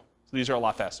general. So these are a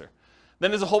lot faster. Then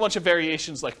there's a whole bunch of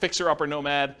variations like fixer-upper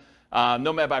nomad,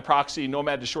 nomad by proxy,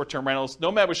 nomad to short-term rentals.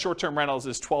 Nomad with short-term rentals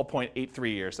is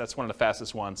 12.83 years. That's one of the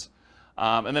fastest ones.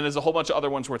 And then there's a whole bunch of other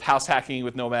ones with house hacking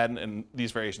with nomad and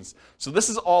these variations. So this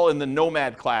is all in the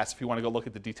nomad class if you want to go look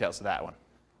at the details of that one.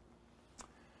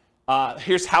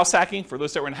 Here's house hacking for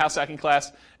those that were in house hacking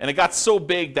class. And it got so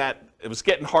big that it was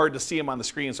getting hard to see them on the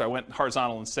screen, so I went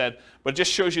horizontal instead. But it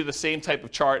just shows you the same type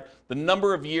of chart, the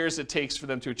number of years it takes for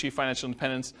them to achieve financial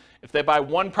independence. If they buy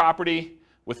one property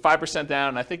with 5% down,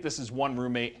 and I think this is one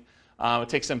roommate, it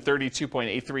takes them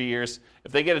 32.83 years.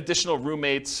 If they get additional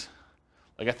roommates,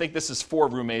 like I think this is 4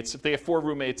 roommates. If they have 4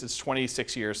 roommates, it's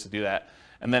 26 years to do that.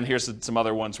 And then here's some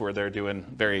other ones where they're doing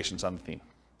variations on the theme.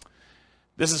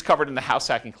 This is covered in the house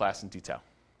hacking class in detail.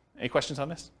 Any questions on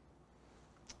this?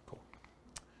 Cool.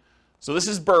 So this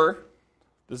is BRRRR.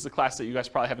 This is a class that you guys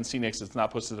probably haven't seen yet because it's not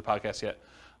posted to the podcast yet.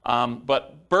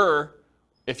 But BRRRR,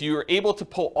 if you're able to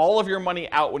pull all of your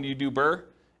money out when you do BRRRR,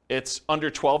 it's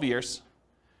under 12 years.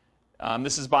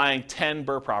 This is buying 10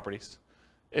 BRRRR properties.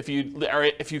 If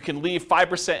you can leave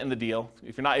 5% in the deal,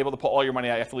 if you're not able to pull all your money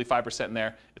out, you have to leave 5% in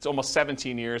there. It's almost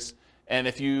 17 years. And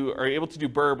if you are able to do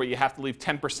BRRRR, but you have to leave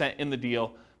 10% in the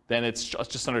deal, then it's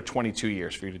just under 22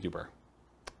 years for you to do BRRRR.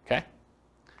 Okay?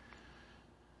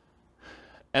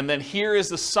 And then here is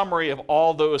the summary of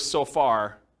all those so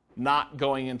far, not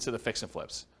going into the fix and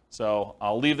flips. So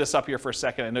I'll leave this up here for a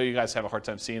second. I know you guys have a hard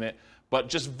time seeing it, but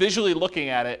just visually looking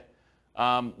at it,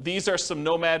 these are some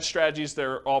nomad strategies.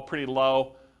 They're all pretty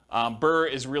low. BRRRR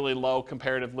is really low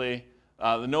comparatively.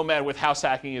 The nomad with house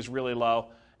hacking is really low.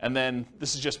 And then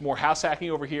this is just more house hacking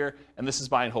over here, and this is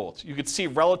buy and hold. You could see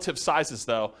relative sizes,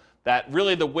 though, that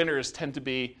really the winners tend to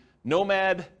be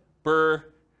nomad, BRRRR,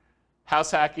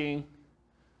 house hacking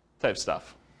type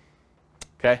stuff.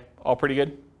 Okay, all pretty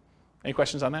good? Any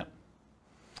questions on that?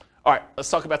 All right, let's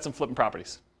talk about some flipping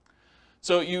properties.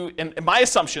 So in my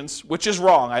assumptions, which is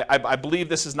wrong, I believe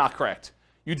this is not correct.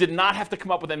 You did not have to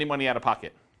come up with any money out of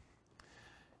pocket.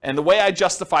 And the way I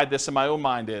justified this in my own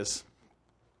mind is,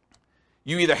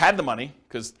 you either had the money,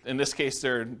 because in this case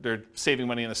they're saving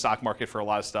money in the stock market for a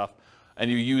lot of stuff,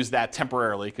 and you use that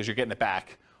temporarily because you're getting it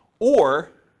back,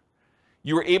 or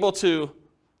you were able to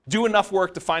do enough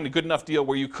work to find a good enough deal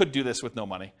where you could do this with no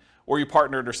money, or you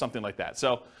partnered or something like that.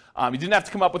 So you didn't have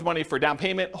to come up with money for down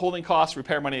payment, holding costs,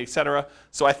 repair money, etc.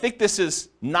 So I think this is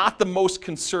not the most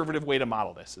conservative way to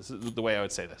model this. This is the way I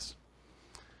would say this.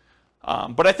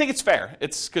 But I think it's fair.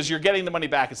 It's because you're getting the money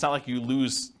back. It's not like you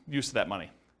lose use of that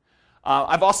money.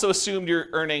 I've also assumed you're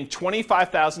earning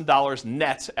 $25,000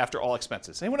 net after all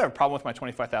expenses. Anyone have a problem with my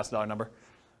 $25,000 number?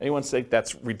 Anyone think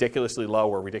that's ridiculously low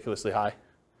or ridiculously high?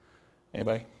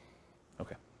 Anybody?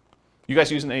 Okay. You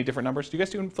guys using any different numbers? Do you guys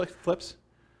do flips?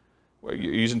 You're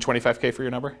using 25K for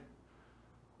your number?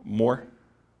 More?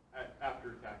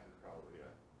 After taxes, probably,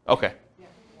 yeah. Okay. Yeah,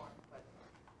 more, but,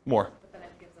 More. but then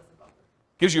it gives us a buffer.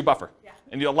 Gives you a buffer. Yeah.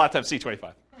 And you a lot of times see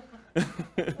 25.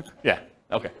 Yeah,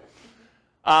 okay.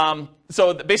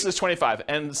 So basically it's 25.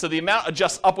 And so the amount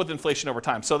adjusts up with inflation over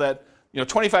time so that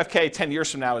 25K 10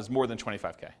 years from now is more than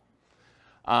 25K.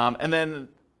 And then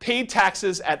paid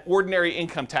taxes at ordinary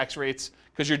income tax rates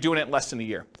because you're doing it in less than a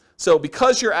year. So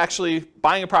because you're actually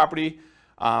buying a property,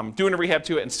 doing a rehab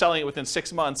to it, and selling it within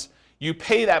 6 months, you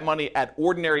pay that money at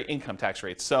ordinary income tax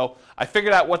rates. So I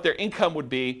figured out what their income would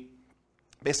be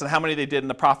based on how many they did in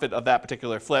the profit of that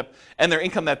particular flip and their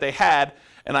income that they had,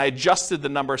 and I adjusted the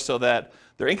number so that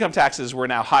their income taxes were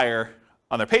now higher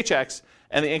on their paychecks,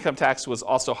 and the income tax was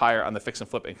also higher on the fix and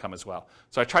flip income as well.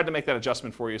 So I tried to make that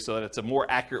adjustment for you so that it's a more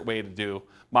accurate way to do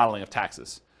modeling of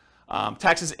taxes.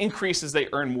 Taxes increase as they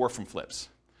earn more from flips.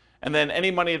 And then any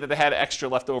money that they had extra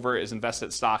left over is invested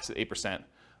in stocks at 8%.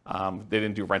 They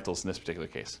didn't do rentals in this particular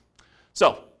case.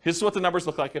 So here's what the numbers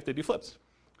look like if they do flips.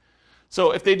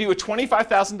 So if they do a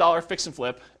 $25,000 fix and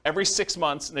flip every 6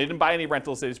 months, and they didn't buy any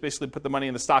rentals, they just basically put the money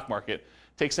in the stock market,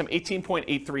 it takes them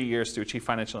 18.83 years to achieve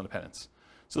financial independence.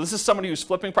 So this is somebody who's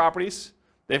flipping properties.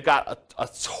 They've got a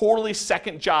totally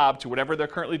second job to whatever they're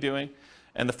currently doing.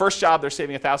 And the first job, they're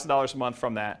saving $1,000 a month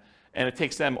from that. And it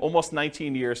takes them almost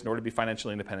 19 years in order to be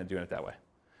financially independent doing it that way.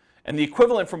 And the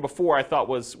equivalent from before, I thought,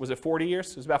 was it 40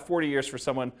 years? It was about 40 years for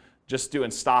someone just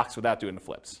doing stocks without doing the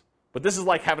flips. But this is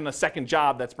like having a second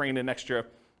job that's bringing in an extra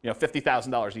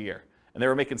 $50,000 a year. And they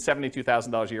were making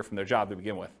 $72,000 a year from their job to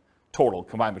begin with, total,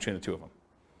 combined between the two of them.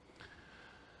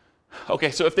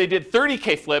 Okay, so if they did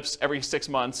 30K flips every 6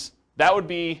 months, that would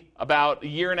be about a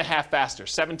year and a half faster,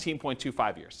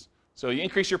 17.25 years. So you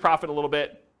increase your profit a little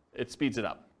bit, it speeds it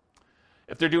up.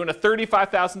 If they're doing a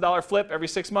 $35,000 flip every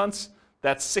 6 months,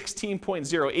 that's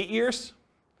 16.08 years.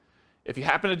 If you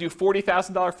happen to do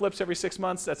 $40,000 flips every 6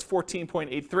 months, that's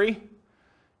 14.83.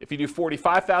 If you do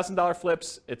 $45,000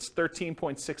 flips, it's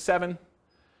 13.67.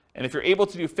 And if you're able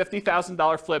to do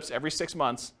 $50,000 flips every 6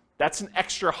 months, that's an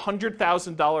extra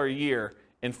 $100,000 a year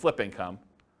in flip income.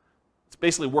 It's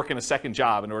basically working a second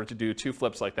job in order to do 2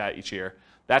 flips like that each year.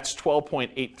 That's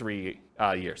 12.83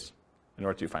 years in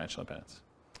order to do financial independence.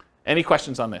 Any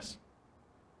questions on this?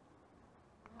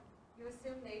 You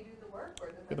assume they do the work, or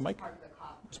is Get the mic. part of the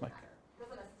cost? Where's the mic? It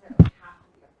doesn't necessarily have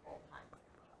to be a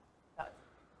full-time.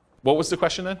 What was the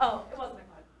question then? Oh, it wasn't a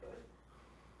question.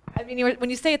 I mean,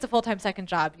 when you say it's a full-time second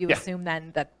job, you Yeah. assume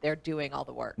then that they're doing all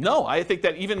the work. No, I think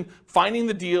that even finding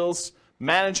the deals,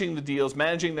 managing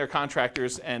their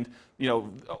contractors, and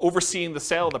overseeing the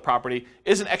sale of the property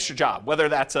is an extra job. Whether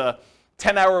that's a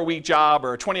 10-hour-a-week job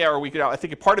or a 20-hour-a-week job, I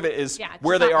think part of it is Yeah, it's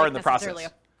where they not are like in the process.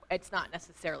 It's not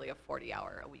necessarily a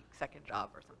 40-hour-a-week second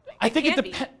job or something. I think can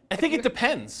be. I think it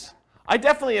depends. I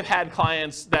definitely have had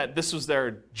clients that this was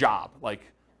their job, like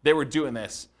they were doing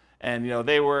this, and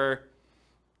they were,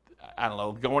 I don't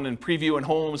know, going and previewing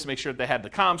homes to make sure that they had the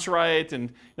comps right,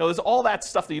 and there's all that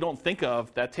stuff that you don't think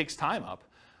of that takes time up.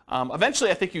 Eventually,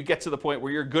 I think you get to the point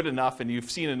where you're good enough and you've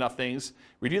seen enough things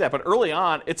where you do that. But early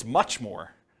on, it's much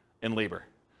more in labor.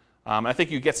 I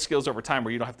think you get skills over time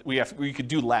where you don't have to, where you could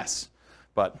do less.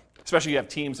 But especially you have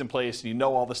teams in place, and you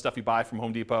know all the stuff you buy from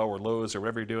Home Depot or Lowe's or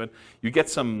whatever you're doing, you get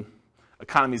some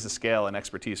economies of scale and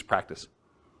expertise practice.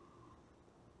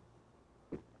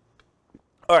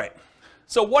 All right.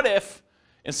 So what if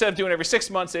instead of doing every 6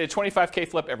 months, they did 25K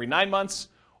flip every 9 months,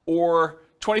 or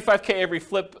 25K every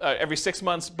flip every 6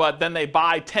 months, but then they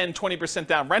buy 10, 20%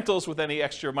 down rentals with any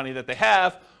extra money that they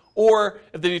have, Or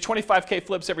if they do 25K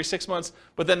flips every 6 months,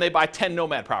 but then they buy 10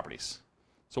 Nomad properties.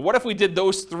 So what if we did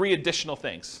those 3 additional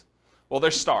things? Well,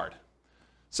 they're starred.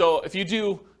 So if you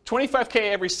do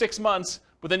 25K every 6 months,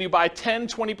 but then you buy 10,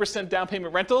 20% down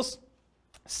payment rentals,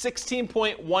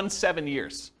 16.17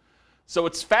 years. So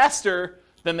it's faster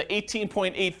than the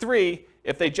 18.83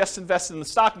 if they just invested in the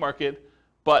stock market,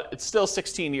 but it's still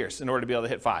 16 years in order to be able to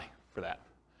hit FI for that.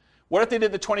 What if they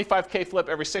did the 25K flip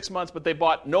every 6 months, but they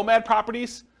bought Nomad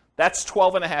properties? That's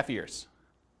 12 and a half years.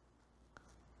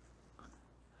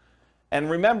 And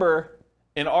remember,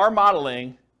 in our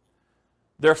modeling,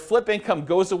 their flip income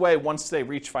goes away once they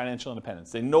reach financial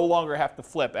independence. They no longer have to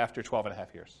flip after 12 and a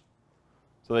half years.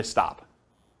 So they stop.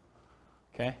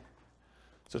 Okay?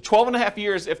 So 12 and a half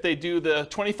years if they do the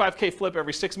 25K flip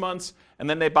every 6 months, and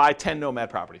then they buy 10 Nomad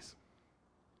properties.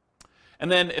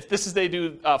 And then if this is they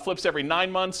do flips every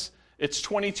 9 months, it's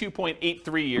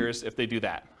 22.83 years if they do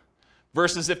that.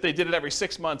 Versus if they did it every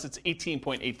 6 months, it's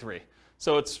 18.83.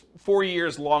 So it's 4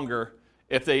 years longer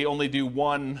if they only do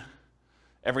one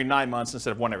every 9 months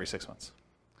instead of one every 6 months.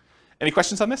 Any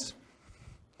questions on this?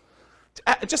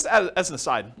 Just as an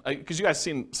aside, because you guys have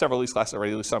seen several of these classes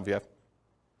already, at least some of you have.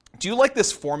 Do you like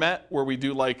this format where we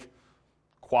do like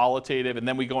qualitative and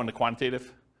then we go into quantitative?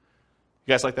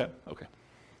 You guys like that? Okay.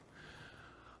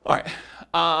 All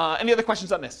right. Any other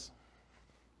questions on this?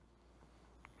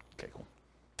 Okay, cool.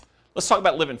 Let's talk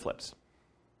about live-in flips.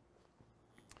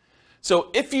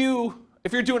 So if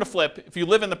you're doing a flip, if you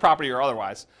live in the property or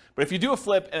otherwise, but if you do a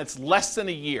flip and it's less than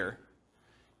a year,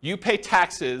 you pay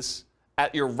taxes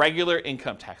at your regular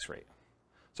income tax rate.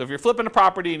 So if you're flipping a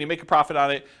property and you make a profit on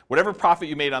it, whatever profit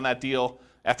you made on that deal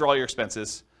after all your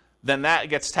expenses, then that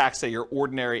gets taxed at your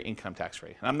ordinary income tax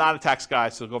rate. And I'm not a tax guy,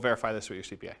 so go verify this with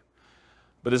your CPA.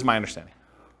 But this is my understanding.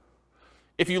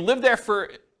 If you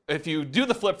do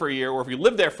the flip for a year, or if you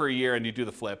live there for a year and you do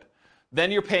the flip, then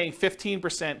you're paying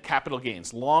 15% capital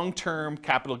gains, long-term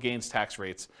capital gains tax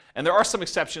rates. And there are some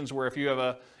exceptions where if you have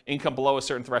an income below a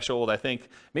certain threshold, I think,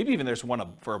 maybe even there's one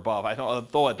for above, I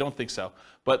don't think so.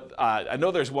 But I know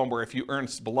there's one where if you earn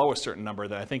below a certain number,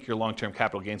 then I think your long-term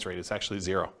capital gains rate is actually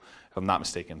 0, if I'm not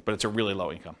mistaken. But it's a really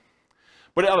low income.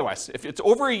 But otherwise, if it's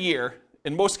over a year,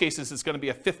 in most cases, it's going to be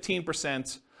a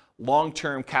 15%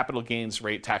 long-term capital gains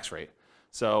rate tax rate.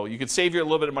 So you could save you a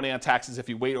little bit of money on taxes if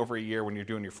you wait over a year when you're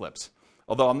doing your flips.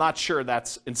 Although I'm not sure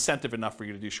that's incentive enough for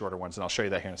you to do shorter ones, and I'll show you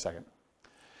that here in a second.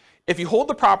 If you hold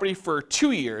the property for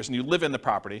 2 years and you live in the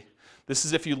property, this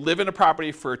is if you live in a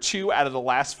property for 2 out of the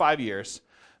last 5 years,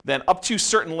 then up to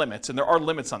certain limits, and there are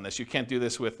limits on this. You can't do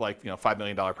this with $5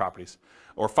 million properties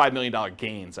or $5 million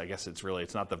gains. I guess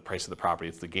it's not the price of the property,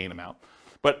 it's the gain amount.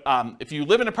 But if you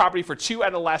live in a property for 2 out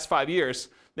of the last 5 years,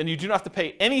 then you do not have to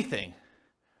pay anything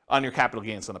on your capital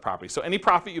gains on the property. So any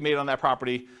profit you made on that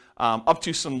property, up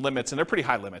to some limits, and they're pretty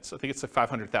high limits. I think it's like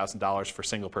 $500,000 for a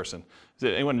single person.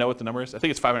 Does anyone know what the number is? I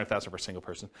think it's $500,000 for a single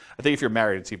person. I think if you're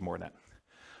married, it's even more than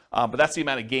that. But that's the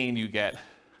amount of gain you get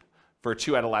for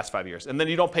 2 out of the last 5 years. And then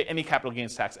you don't pay any capital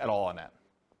gains tax at all on that.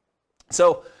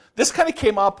 So this kind of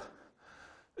came up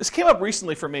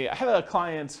recently for me. I had a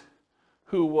client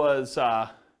who was,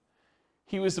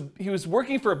 he was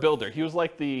working for a builder. He was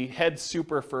like the head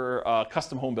super for a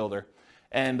custom home builder.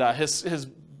 And his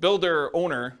builder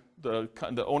owner,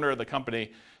 the owner of the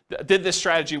company, did this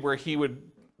strategy where he would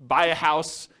buy a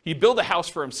house, he'd build a house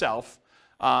for himself,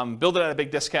 build it at a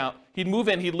big discount. He'd move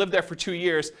in, he'd live there for 2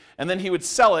 years, and then he would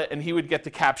sell it, and he would get to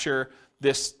capture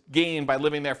this gain by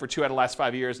living there for 2 out of the last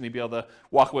 5 years, and he'd be able to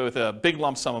walk away with a big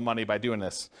lump sum of money by doing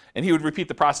this. And he would repeat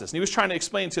the process. And he was trying to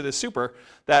explain to this super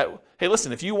that, hey,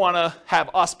 listen, if you want to have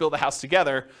us build a house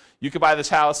together, you could buy this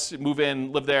house, move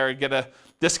in, live there, get a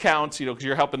discount, because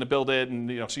you're helping to build it, and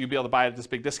so you'd be able to buy it at this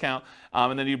big discount,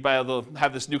 and then you'd be able to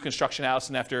have this new construction house,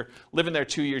 and after living there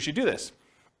 2 years, you do this.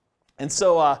 And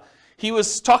so he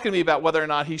was talking to me about whether or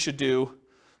not he should do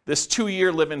this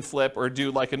 2-year live-in flip or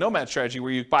do like a Nomad strategy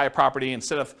where you buy a property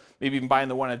instead of maybe even buying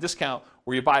the one at a discount,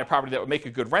 where you buy a property that would make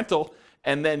a good rental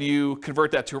and then you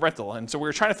convert that to a rental. And so we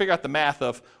were trying to figure out the math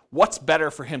of what's better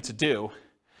for him to do.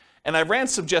 And I ran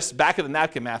some just back of the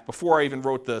napkin math before I even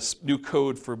wrote this new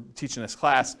code for teaching this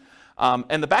class.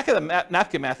 And the back of the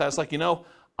napkin math, I was like,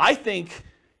 I think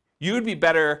you would be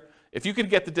better if you could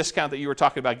get the discount that you were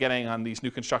talking about getting on these new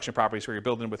construction properties where you're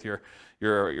building with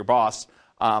your boss.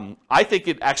 I think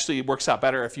it actually works out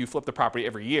better if you flip the property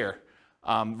every year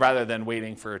rather than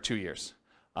waiting for 2 years.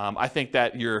 I think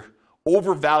that you're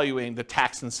overvaluing the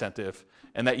tax incentive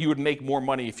and that you would make more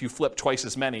money if you flip twice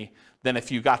as many than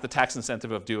if you got the tax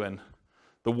incentive of doing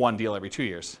the one deal every 2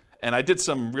 years. And I did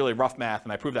some really rough math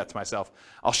and I proved that to myself.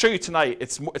 I'll show you tonight.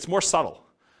 It's more subtle.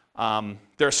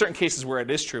 There are certain cases where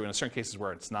it is true and certain cases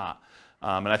where it's not.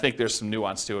 And I think there's some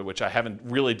nuance to it, which I haven't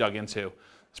really dug into.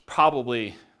 It's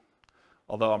probably,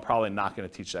 although I'm probably not going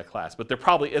to teach that class, but there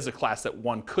probably is a class that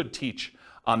one could teach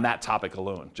on that topic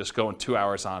alone, just going 2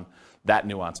 hours on that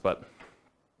nuance, but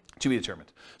to be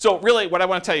determined. So really what I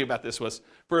want to tell you about this was,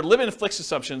 for live-in fixed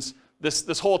assumptions,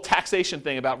 this whole taxation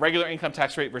thing about regular income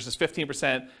tax rate versus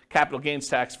 15% capital gains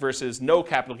tax versus no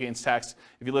capital gains tax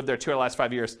if you lived there 2 out of the last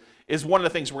 5 years is one of the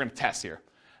things we're going to test here.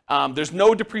 There's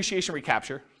no depreciation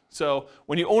recapture. So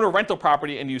when you own a rental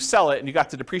property and you sell it and you got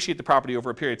to depreciate the property over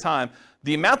a period of time,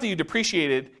 the amount that you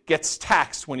depreciated gets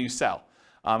taxed when you sell.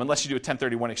 Unless you do a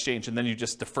 1031 exchange, and then you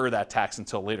just defer that tax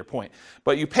until a later point.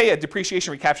 But you pay a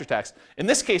depreciation recapture tax. In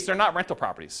this case, they're not rental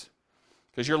properties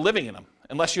because you're living in them.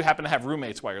 Unless you happen to have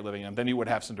roommates while you're living in them, then you would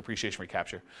have some depreciation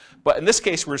recapture. But in this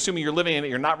case, we're assuming you're living in it,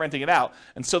 you're not renting it out,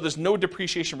 and so there's no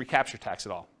depreciation recapture tax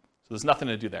at all. So there's nothing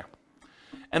to do there.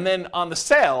 And then on the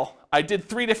sale, I did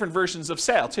 3 different versions of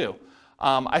sale too.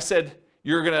 I said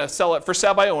you're going to sell it for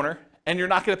sale by owner, and you're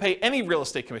not going to pay any real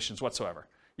estate commissions whatsoever.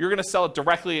 You're going to sell it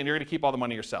directly and you're going to keep all the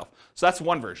money yourself. So that's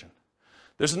one version.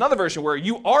 There's another version where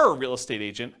you are a real estate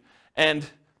agent, and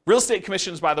real estate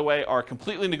commissions, by the way, are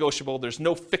completely negotiable. There's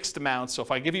no fixed amount. So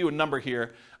if I give you a number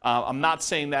here, I'm not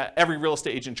saying that every real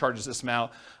estate agent charges this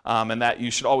amount and that you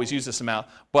should always use this amount.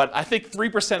 But I think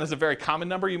 3% is a very common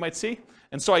number you might see.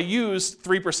 And so I use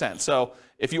 3%. So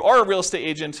if you are a real estate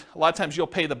agent, a lot of times you'll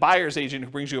pay the buyer's agent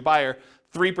who brings you a buyer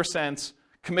 3%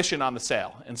 commission on the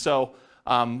sale. And so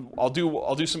I'll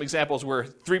do some examples where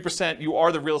 3% you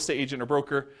are the real estate agent or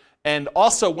broker, and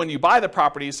also when you buy the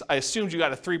properties, I assumed you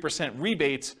got a 3%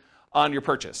 rebate on your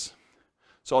purchase.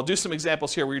 So I'll do some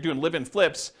examples here where you're doing live-in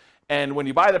flips, and when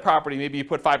you buy the property, maybe you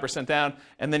put 5% down,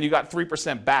 and then you got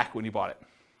 3% back when you bought it.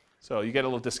 So you get a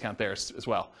little discount there as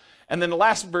well. And then the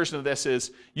last version of this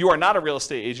is you are not a real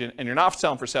estate agent and you're not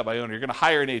selling for sale by owner. You're going to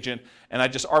hire an agent, and I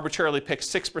just arbitrarily picked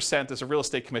 6% as a real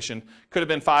estate commission. Could have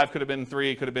been 5, could have been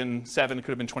 3, could have been 7, could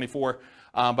have been 24.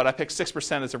 But I picked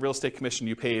 6% as a real estate commission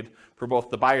you paid for both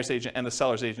the buyer's agent and the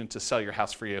seller's agent to sell your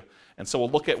house for you. And so we'll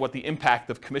look at what the impact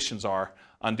of commissions are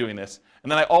on doing this.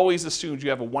 And then I always assumed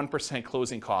you have a 1%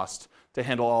 closing cost to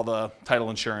handle all the title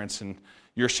insurance and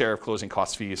your share of closing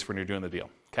cost fees when you're doing the deal.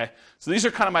 Okay, so these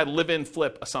are kind of my live-in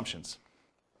flip assumptions.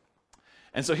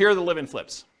 And so here are the live-in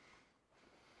flips.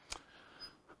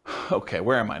 Okay,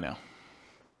 where am I now?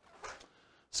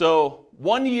 So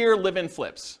 1 year live-in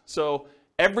flips. So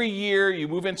every year you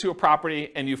move into a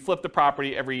property and you flip the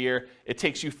property every year. It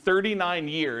takes you 39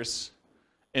 years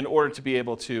in order to be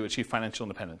able to achieve financial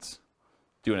independence,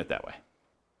 doing it that way.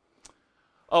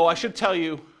 Oh, I should tell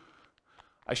you,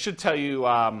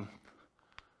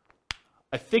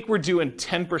 I think we're doing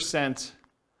 10%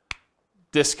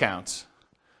 discounts.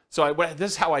 So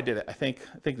this is how I did it. I think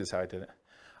this is how I did it.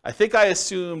 I think I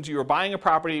assumed you were buying a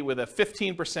property with a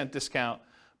 15% discount,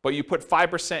 but you put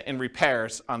 5% in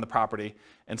repairs on the property,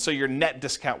 and so your net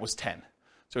discount was 10.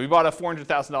 So if you bought a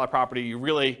 $400,000 property, you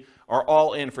really are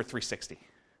all in for $360.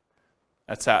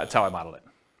 That's how I modeled it.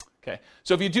 Okay.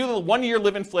 So if you do the 1 year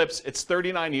live-in flips, it's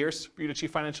 39 years for you to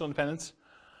achieve financial independence.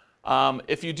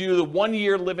 If you do the 1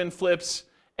 year live-in flips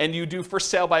and you do for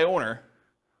sale by owner,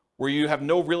 where you have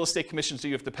no real estate commissions that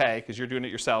you have to pay because you're doing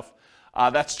it yourself,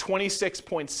 that's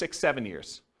 26.67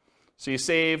 years. So you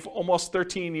save almost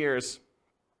 13 years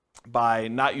by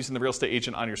not using the real estate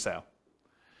agent on your sale.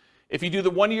 If you do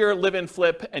the 1 year live-in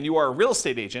flip and you are a real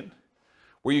estate agent,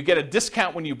 where you get a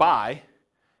discount when you buy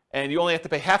and you only have to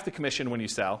pay half the commission when you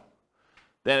sell,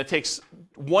 then it takes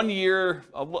 1 year,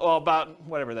 well, about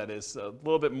whatever that is, a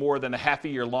little bit more than a half a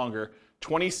year longer,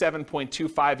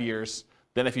 27.25 years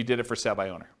than if you did it for sale by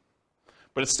owner.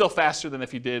 But it's still faster than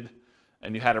if you did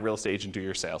and you had a real estate agent do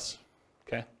your sales.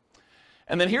 Okay?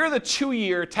 And then here are the 2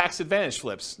 year tax advantage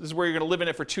flips. This is where you're going to live in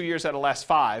it for 2 years out of the last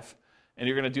 5, and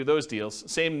you're going to do those deals.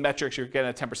 Same metrics, you're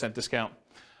getting a 10% discount.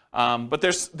 But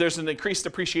there's an increased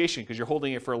depreciation because you're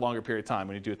holding it for a longer period of time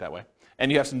when you do it that way.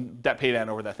 And you have some debt pay down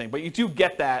over that thing. But you do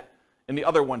get that in the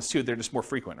other ones too. They're just more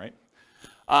frequent, right?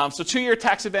 So 2 year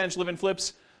tax advantage live-in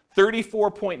flips,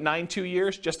 34.92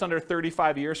 years, just under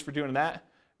 35 years for doing that.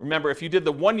 Remember, if you did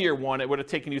the 1 year one, it would have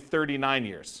taken you 39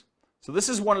 years. So this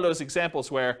is one of those examples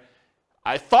where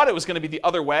I thought it was going to be the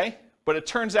other way, but it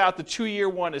turns out the 2 year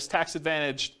one is tax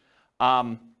advantaged.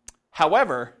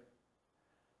 However,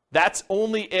 that's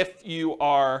only if you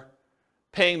are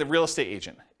paying the real estate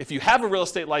agent. If you have a real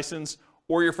estate license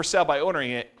or you're for sale by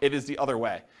owning it, it is the other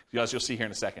way, as you'll see here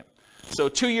in a second. So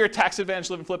 2 year tax advantage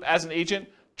live and flip as an agent,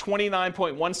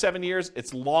 29.17 years.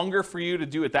 It's longer for you to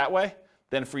do it that way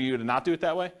than for you to not do it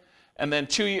that way. And then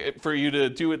for you to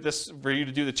do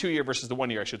the 2 year versus the 1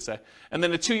 year, I should say. And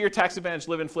then the 2 year tax advantage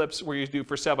live-in flips where you do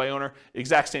for sale by owner,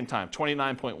 exact same time,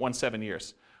 29.17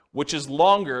 years, which is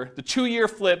longer. The 2 year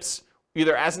flips,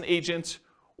 either as an agent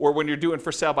or when you're doing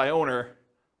for sale by owner,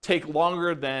 take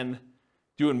longer than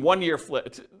doing 1 year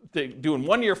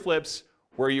flips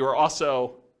where you are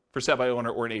also for sale by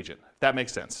owner or an agent. If that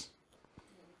makes sense.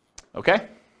 Okay?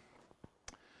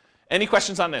 Any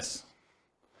questions on this?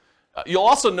 You'll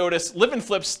also notice live-in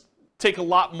flips take a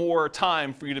lot more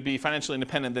time for you to be financially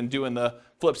independent than doing the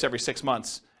flips every 6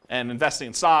 months and investing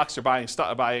in stocks or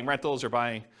buying rentals or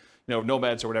buying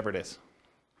nomads or whatever it is.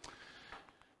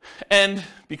 And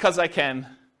because I can,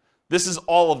 this is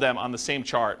all of them on the same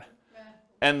chart.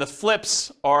 And the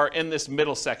flips are in this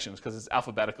middle section because it's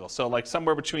alphabetical. So like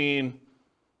somewhere between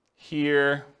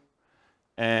here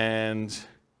and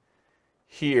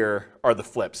here are the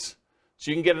flips. So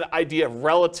you can get an idea of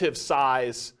relative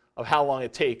size of how long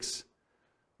it takes.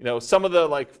 Some of the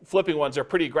like flipping ones are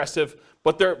pretty aggressive,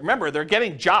 but remember, they're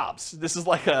getting jobs. This is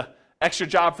like a extra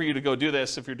job for you to go do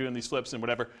this if you're doing these flips and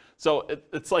whatever. So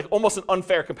it's like almost an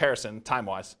unfair comparison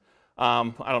time-wise. I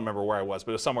don't remember where I was,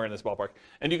 but it was somewhere in this ballpark.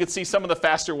 And you can see some of the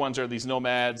faster ones are these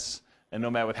nomads and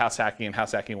nomad with house hacking, and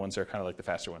house hacking ones are kind of like the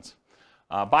faster ones.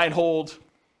 Buy and hold,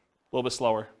 a little bit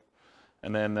slower.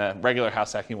 And then regular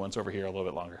house hacking ones over here a little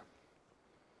bit longer.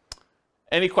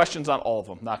 Any questions on all of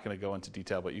them? Not going to go into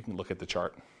detail, but you can look at the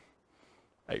chart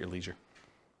at your leisure.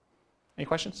 Any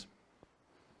questions?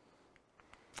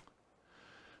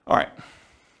 All right.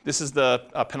 This is the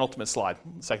penultimate slide,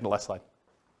 second to last slide.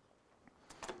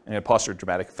 And a pause for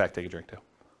dramatic effect. Take a drink, too.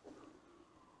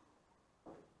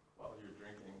 While you're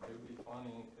drinking, it would be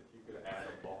funny if you could add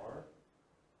a bar.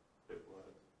 It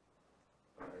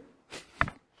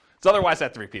would. So otherwise, I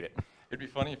have to repeat it. It'd be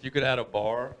funny if you could add a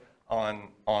bar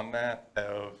on that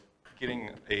of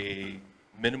getting a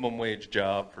minimum wage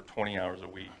job for 20 hours a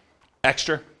week.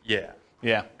 Extra? Yeah.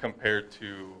 Yeah. Compared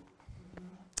to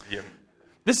the...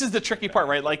 This is the tricky part,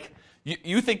 right? Like,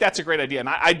 you think that's a great idea, and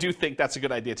I do think that's a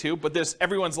good idea too, but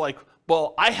everyone's like,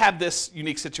 well, I have this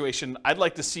unique situation. I'd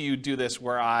like to see you do this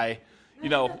where I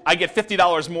get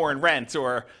 $50 more in rent,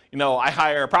 or, I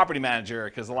hire a property manager,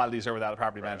 because a lot of these are without a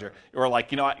property manager, or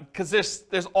like, because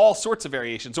there's all sorts of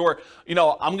variations, or,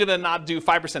 I'm going to not do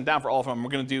 5% down for all of them. We're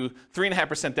going to do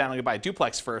 3.5% down. I'm going to buy a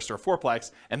duplex first or a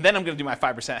fourplex, and then I'm going to do my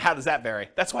 5%. How does that vary?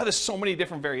 That's why there's so many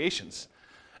different variations.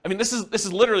 I mean, this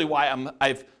is literally why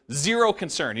I've zero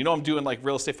concern. I'm doing like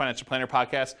Real Estate Financial Planner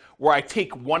podcast where I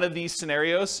take one of these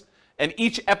scenarios, and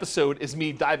each episode is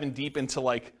me diving deep into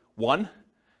like one.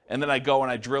 And then I go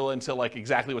and I drill into like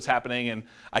exactly what's happening, and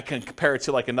I can compare it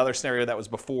to like another scenario that was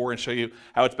before and show you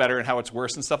how it's better and how it's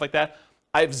worse and stuff like that.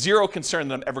 I have zero concern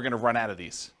that I'm ever going to run out of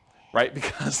these, right?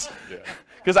 Because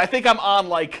I think I'm on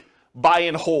like buy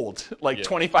and hold, like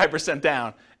 25%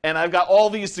 down. And I've got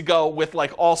all these to go with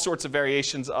like all sorts of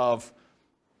variations of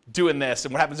doing this.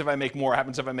 And what happens if I make more? What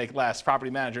happens if I make less?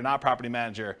 Property manager, not property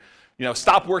manager.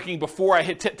 Stop working before I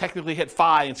technically hit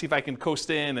FI and see if I can coast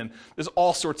in. And there's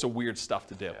all sorts of weird stuff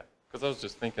to do. Yeah, because I was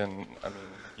just thinking,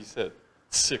 you said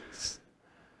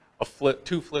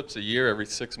two flips a year every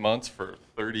 6 months for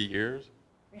 30 years.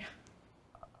 Yeah.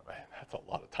 Man, that's a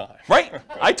lot of time. Right.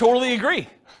 I totally agree.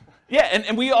 Yeah,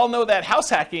 and we all know that house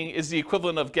hacking is the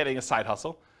equivalent of getting a side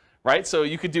hustle, right? So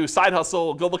you could do side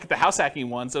hustle, go look at the house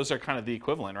hacking ones. Those are kind of the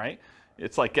equivalent, right?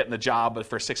 It's like getting a job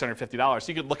for $650.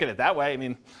 You could look at it that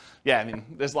way.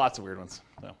 There's lots of weird ones.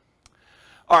 So.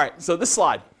 All right, so this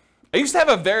slide. I used to have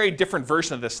a very different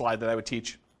version of this slide that I would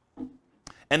teach.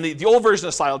 And the old version of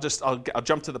the slide, I'll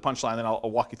jump to the punchline, then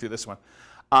I'll walk you through this one.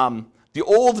 The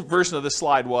old version of this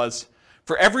slide was,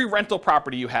 for every rental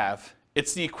property you have,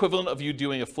 it's the equivalent of you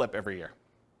doing a flip every year.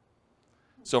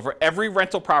 So for every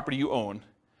rental property you own,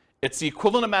 it's the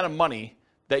equivalent amount of money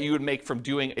that you would make from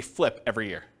doing a flip every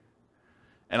year.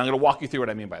 And I'm going to walk you through what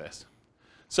I mean by this.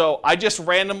 So I just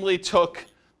randomly took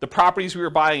the properties we were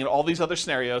buying in all these other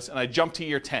scenarios, and I jumped to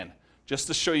year 10, just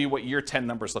to show you what year 10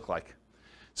 numbers look like.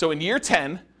 So in year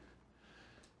 10,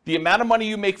 the amount of money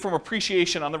you make from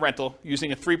appreciation on the rental,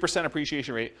 using a 3%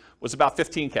 appreciation rate, was about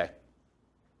 $15K.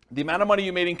 The amount of money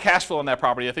you made in cash flow on that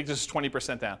property, I think this is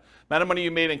 20% down. The amount of money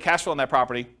you made in cash flow on that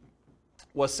property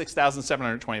was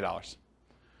 $6,720.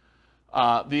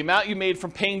 The amount you made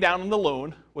from paying down on the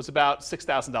loan was about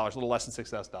 $6,000, a little less than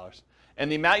 $6,000.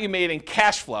 And the amount you made in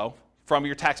cash flow from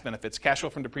your tax benefits, cash flow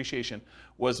from depreciation,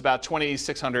 was about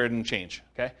 $2,600 and change.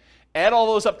 Okay? Add all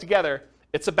those up together,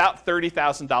 it's about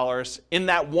 $30,000 in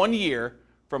that 1 year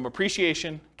from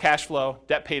appreciation, cash flow,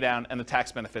 debt pay down, and the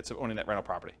tax benefits of owning that rental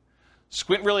property.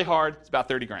 Squint really hard, it's about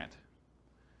 30 grand.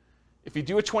 If you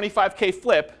do a 25K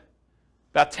flip,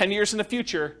 About 10 years in the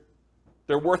future,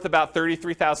 they're worth about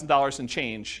 $33,000 in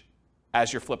change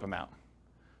as your flip amount.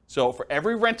 So for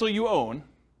every rental you own,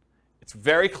 it's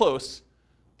very close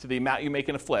to the amount you make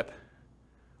in a flip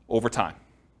over time.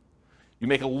 You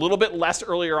make a little bit less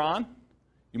earlier on,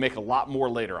 you make a lot more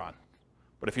later on.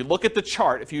 But if you look at the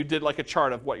chart, if you did like a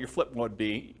chart of what your flip would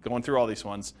be, going through all these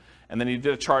ones, and then you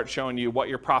did a chart showing you what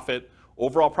your profit,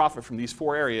 overall profit from these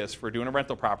 4 areas for doing a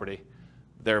rental property,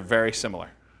 they're very similar.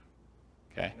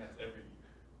 Okay? And that's every year.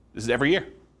 This is every year.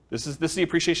 This is the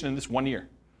appreciation in this 1 year.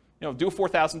 You know, do a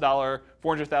 $4,000,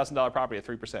 $400,000 property at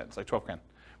 3%. It's like 12 grand,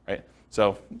 right?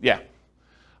 So yeah.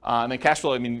 And then cash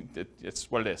flow, I mean,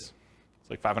 it's what it is. It's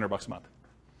like $500 a month.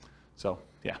 So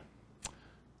yeah.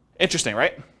 Interesting,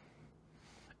 right?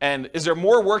 And is there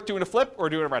more work doing a flip or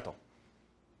doing a rental?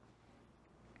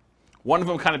 One of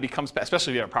them kind of becomes,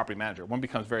 especially if you have a property manager, one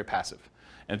becomes very passive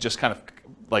and it just kind of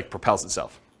like propels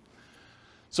itself.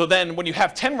 So then when you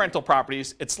have 10 rental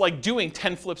properties, it's like doing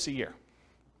 10 flips a year.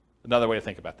 Another way to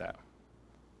think about that.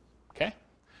 Okay?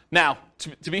 Now,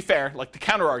 to be fair, like the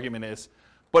counter argument is,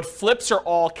 but flips are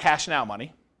all cash now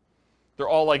money. They're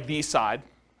all like the side,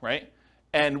 right?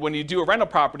 And when you do a rental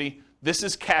property, this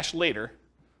is cash later.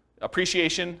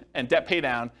 Appreciation and debt pay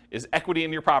down is equity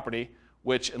in your property,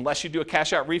 which unless you do a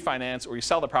cash out refinance or you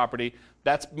sell the property,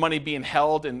 that's money being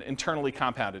held and internally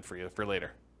compounded for you for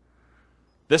later.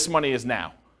 This money is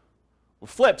now. With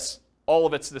flips, all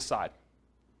of it's this side.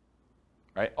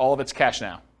 Right? All of it's cash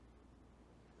now.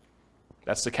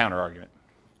 That's the counter argument.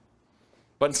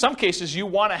 But in some cases, you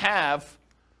want to have,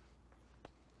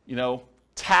 you know,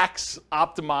 tax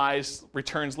optimized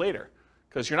returns later,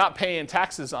 because you're not paying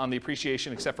taxes on the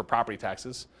appreciation except for property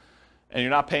taxes, and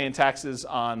you're not paying taxes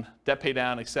on debt pay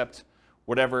down except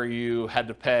whatever you had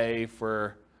to pay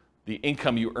for the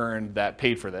income you earned that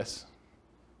paid for this,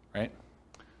 right?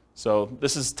 So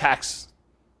this is tax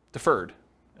deferred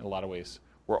in a lot of ways,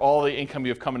 where all the income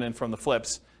you have coming in from the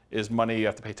flips is money you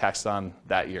have to pay taxes on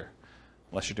that year,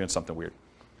 unless you're doing something weird,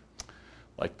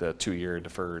 like the 2-year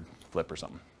deferred flip or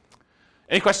something.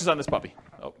 Any questions on this puppy?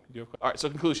 Oh, you have, all right, so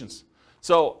conclusions.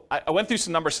 So I went through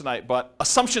some numbers tonight, but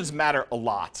assumptions matter a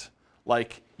lot.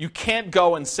 Like, you can't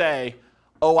go and say,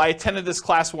 oh, I attended this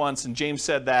class once and James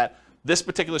said that this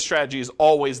particular strategy is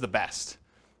always the best.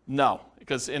 No,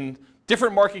 because in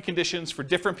different market conditions for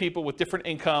different people with different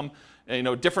income, you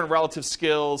know, different relative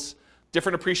skills,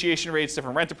 different appreciation rates,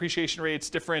 different rent appreciation rates,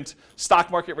 different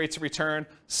stock market rates of return.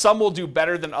 Some will do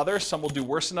better than others, some will do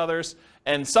worse than others,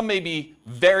 and some may be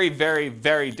very, very,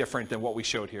 very different than what we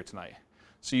showed here tonight.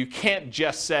 So you can't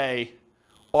just say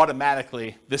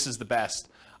automatically, this is the best.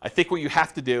 I think what you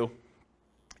have to do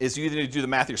is you either need to do the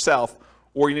math yourself,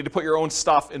 or you need to put your own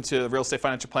stuff into the Real Estate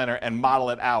Financial Planner and model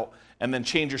it out, and then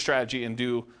change your strategy and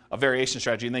do a variation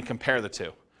strategy, and then compare the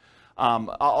two.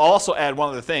 I'll also add one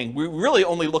other thing. We really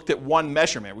only looked at one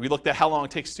measurement. We looked at how long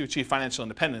it takes to achieve financial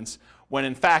independence, when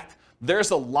in fact, there's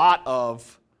a lot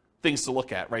of things to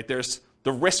look at, right? There's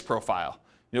the risk profile.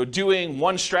 You know, doing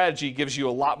one strategy gives you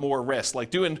a lot more risk.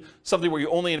 Like doing something where you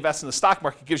only invest in the stock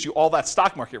market gives you all that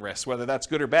stock market risk, whether that's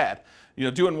good or bad. You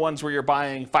know, doing ones where you're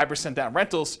buying 5% down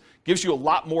rentals gives you a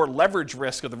lot more leverage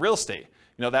risk of the real estate.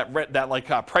 You know,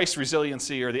 that price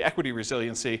resiliency or the equity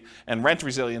resiliency and rent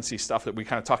resiliency stuff that we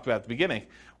kind of talked about at the beginning,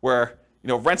 where, you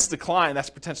know, rents decline, that's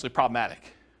potentially problematic.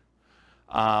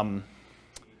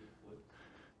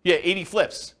 80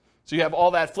 flips. So you have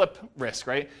all that flip risk,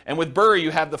 right? And with BRRRR,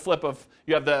 you have the flip of,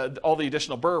 you have all the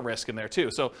additional BRRRR risk in there too.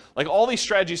 So like all these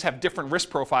strategies have different risk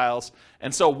profiles.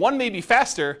 And so one may be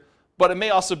faster, but it may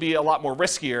also be a lot more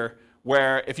riskier,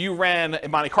 where if you ran a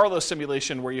Monte Carlo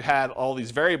simulation where you had all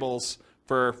these variables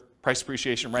for price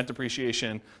appreciation, rent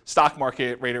appreciation, stock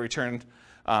market rate of return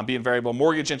being variable,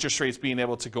 mortgage interest rates being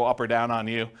able to go up or down on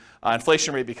you,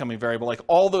 inflation rate becoming variable, like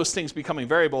all those things becoming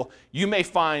variable, you may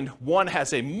find one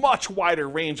has a much wider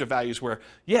range of values where,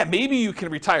 yeah, maybe you can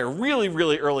retire really,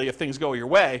 really early if things go your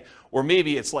way, or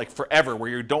maybe it's like forever where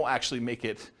you don't actually make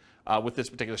it with this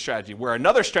particular strategy, where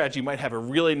another strategy might have a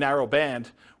really narrow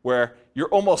band where you're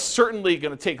almost certainly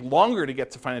going to take longer to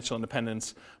get to financial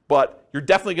independence, but you're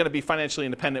definitely going to be financially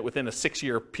independent within a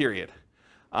 6-year period.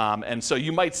 And so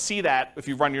you might see that if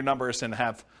you run your numbers and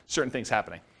have certain things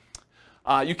happening.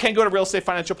 You can go to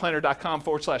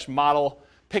realestatefinancialplanner.com/model,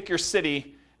 pick your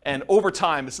city, and over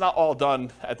time, it's not all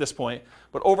done at this point,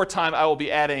 but over time I will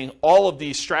be adding all of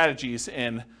these strategies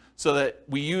in so that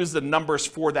we use the numbers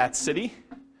for that city,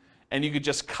 and you could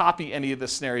just copy any of the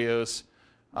scenarios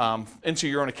into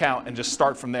your own account and just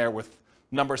start from there with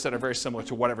numbers that are very similar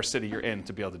to whatever city you're in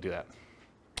to be able to do that.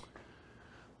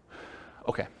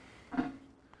 Okay.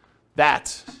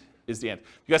 That is the end.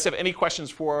 If you guys have any questions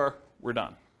for we're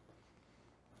done.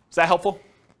 Is that helpful?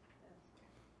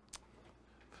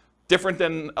 Different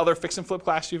than other fix and flip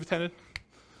class you've attended,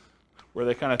 where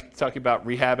they kind of talk about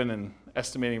rehabbing and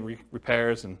estimating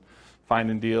repairs and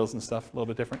finding deals and stuff, a little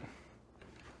bit different?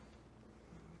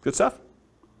 Good stuff?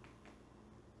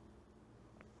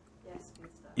 Yes, good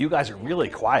stuff. You guys are really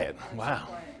quiet. Wow.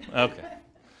 Okay.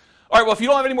 All right, well, if you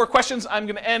don't have any more questions, I'm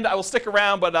going to end. I will stick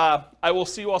around, but I will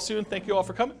see you all soon. Thank you all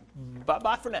for coming.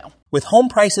 Bye-bye for now. With home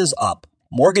prices up,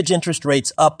 mortgage interest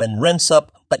rates up, and rents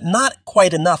up, but not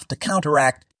quite enough to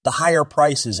counteract the higher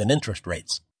prices and interest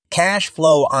rates, cash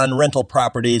flow on rental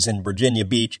properties in Virginia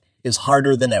Beach is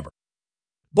harder than ever.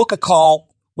 Book a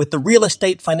call with the Real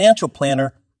Estate Financial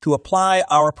Planner to apply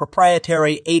our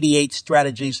proprietary 88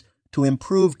 strategies to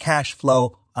improve cash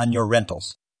flow on your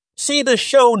rentals. See the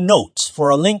show notes for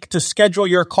a link to schedule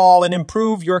your call and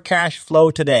improve your cash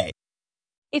flow today.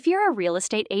 If you're a real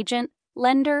estate agent,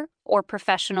 lender, or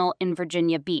professional in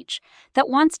Virginia Beach that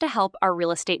wants to help our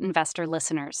real estate investor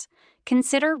listeners,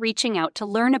 consider reaching out to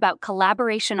learn about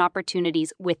collaboration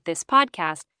opportunities with this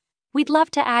podcast. We'd love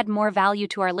to add more value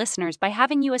to our listeners by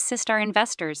having you assist our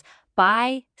investors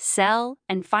buy, sell,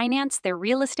 and finance their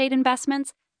real estate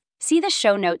investments. See the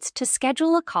show notes to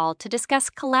schedule a call to discuss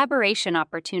collaboration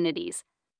opportunities.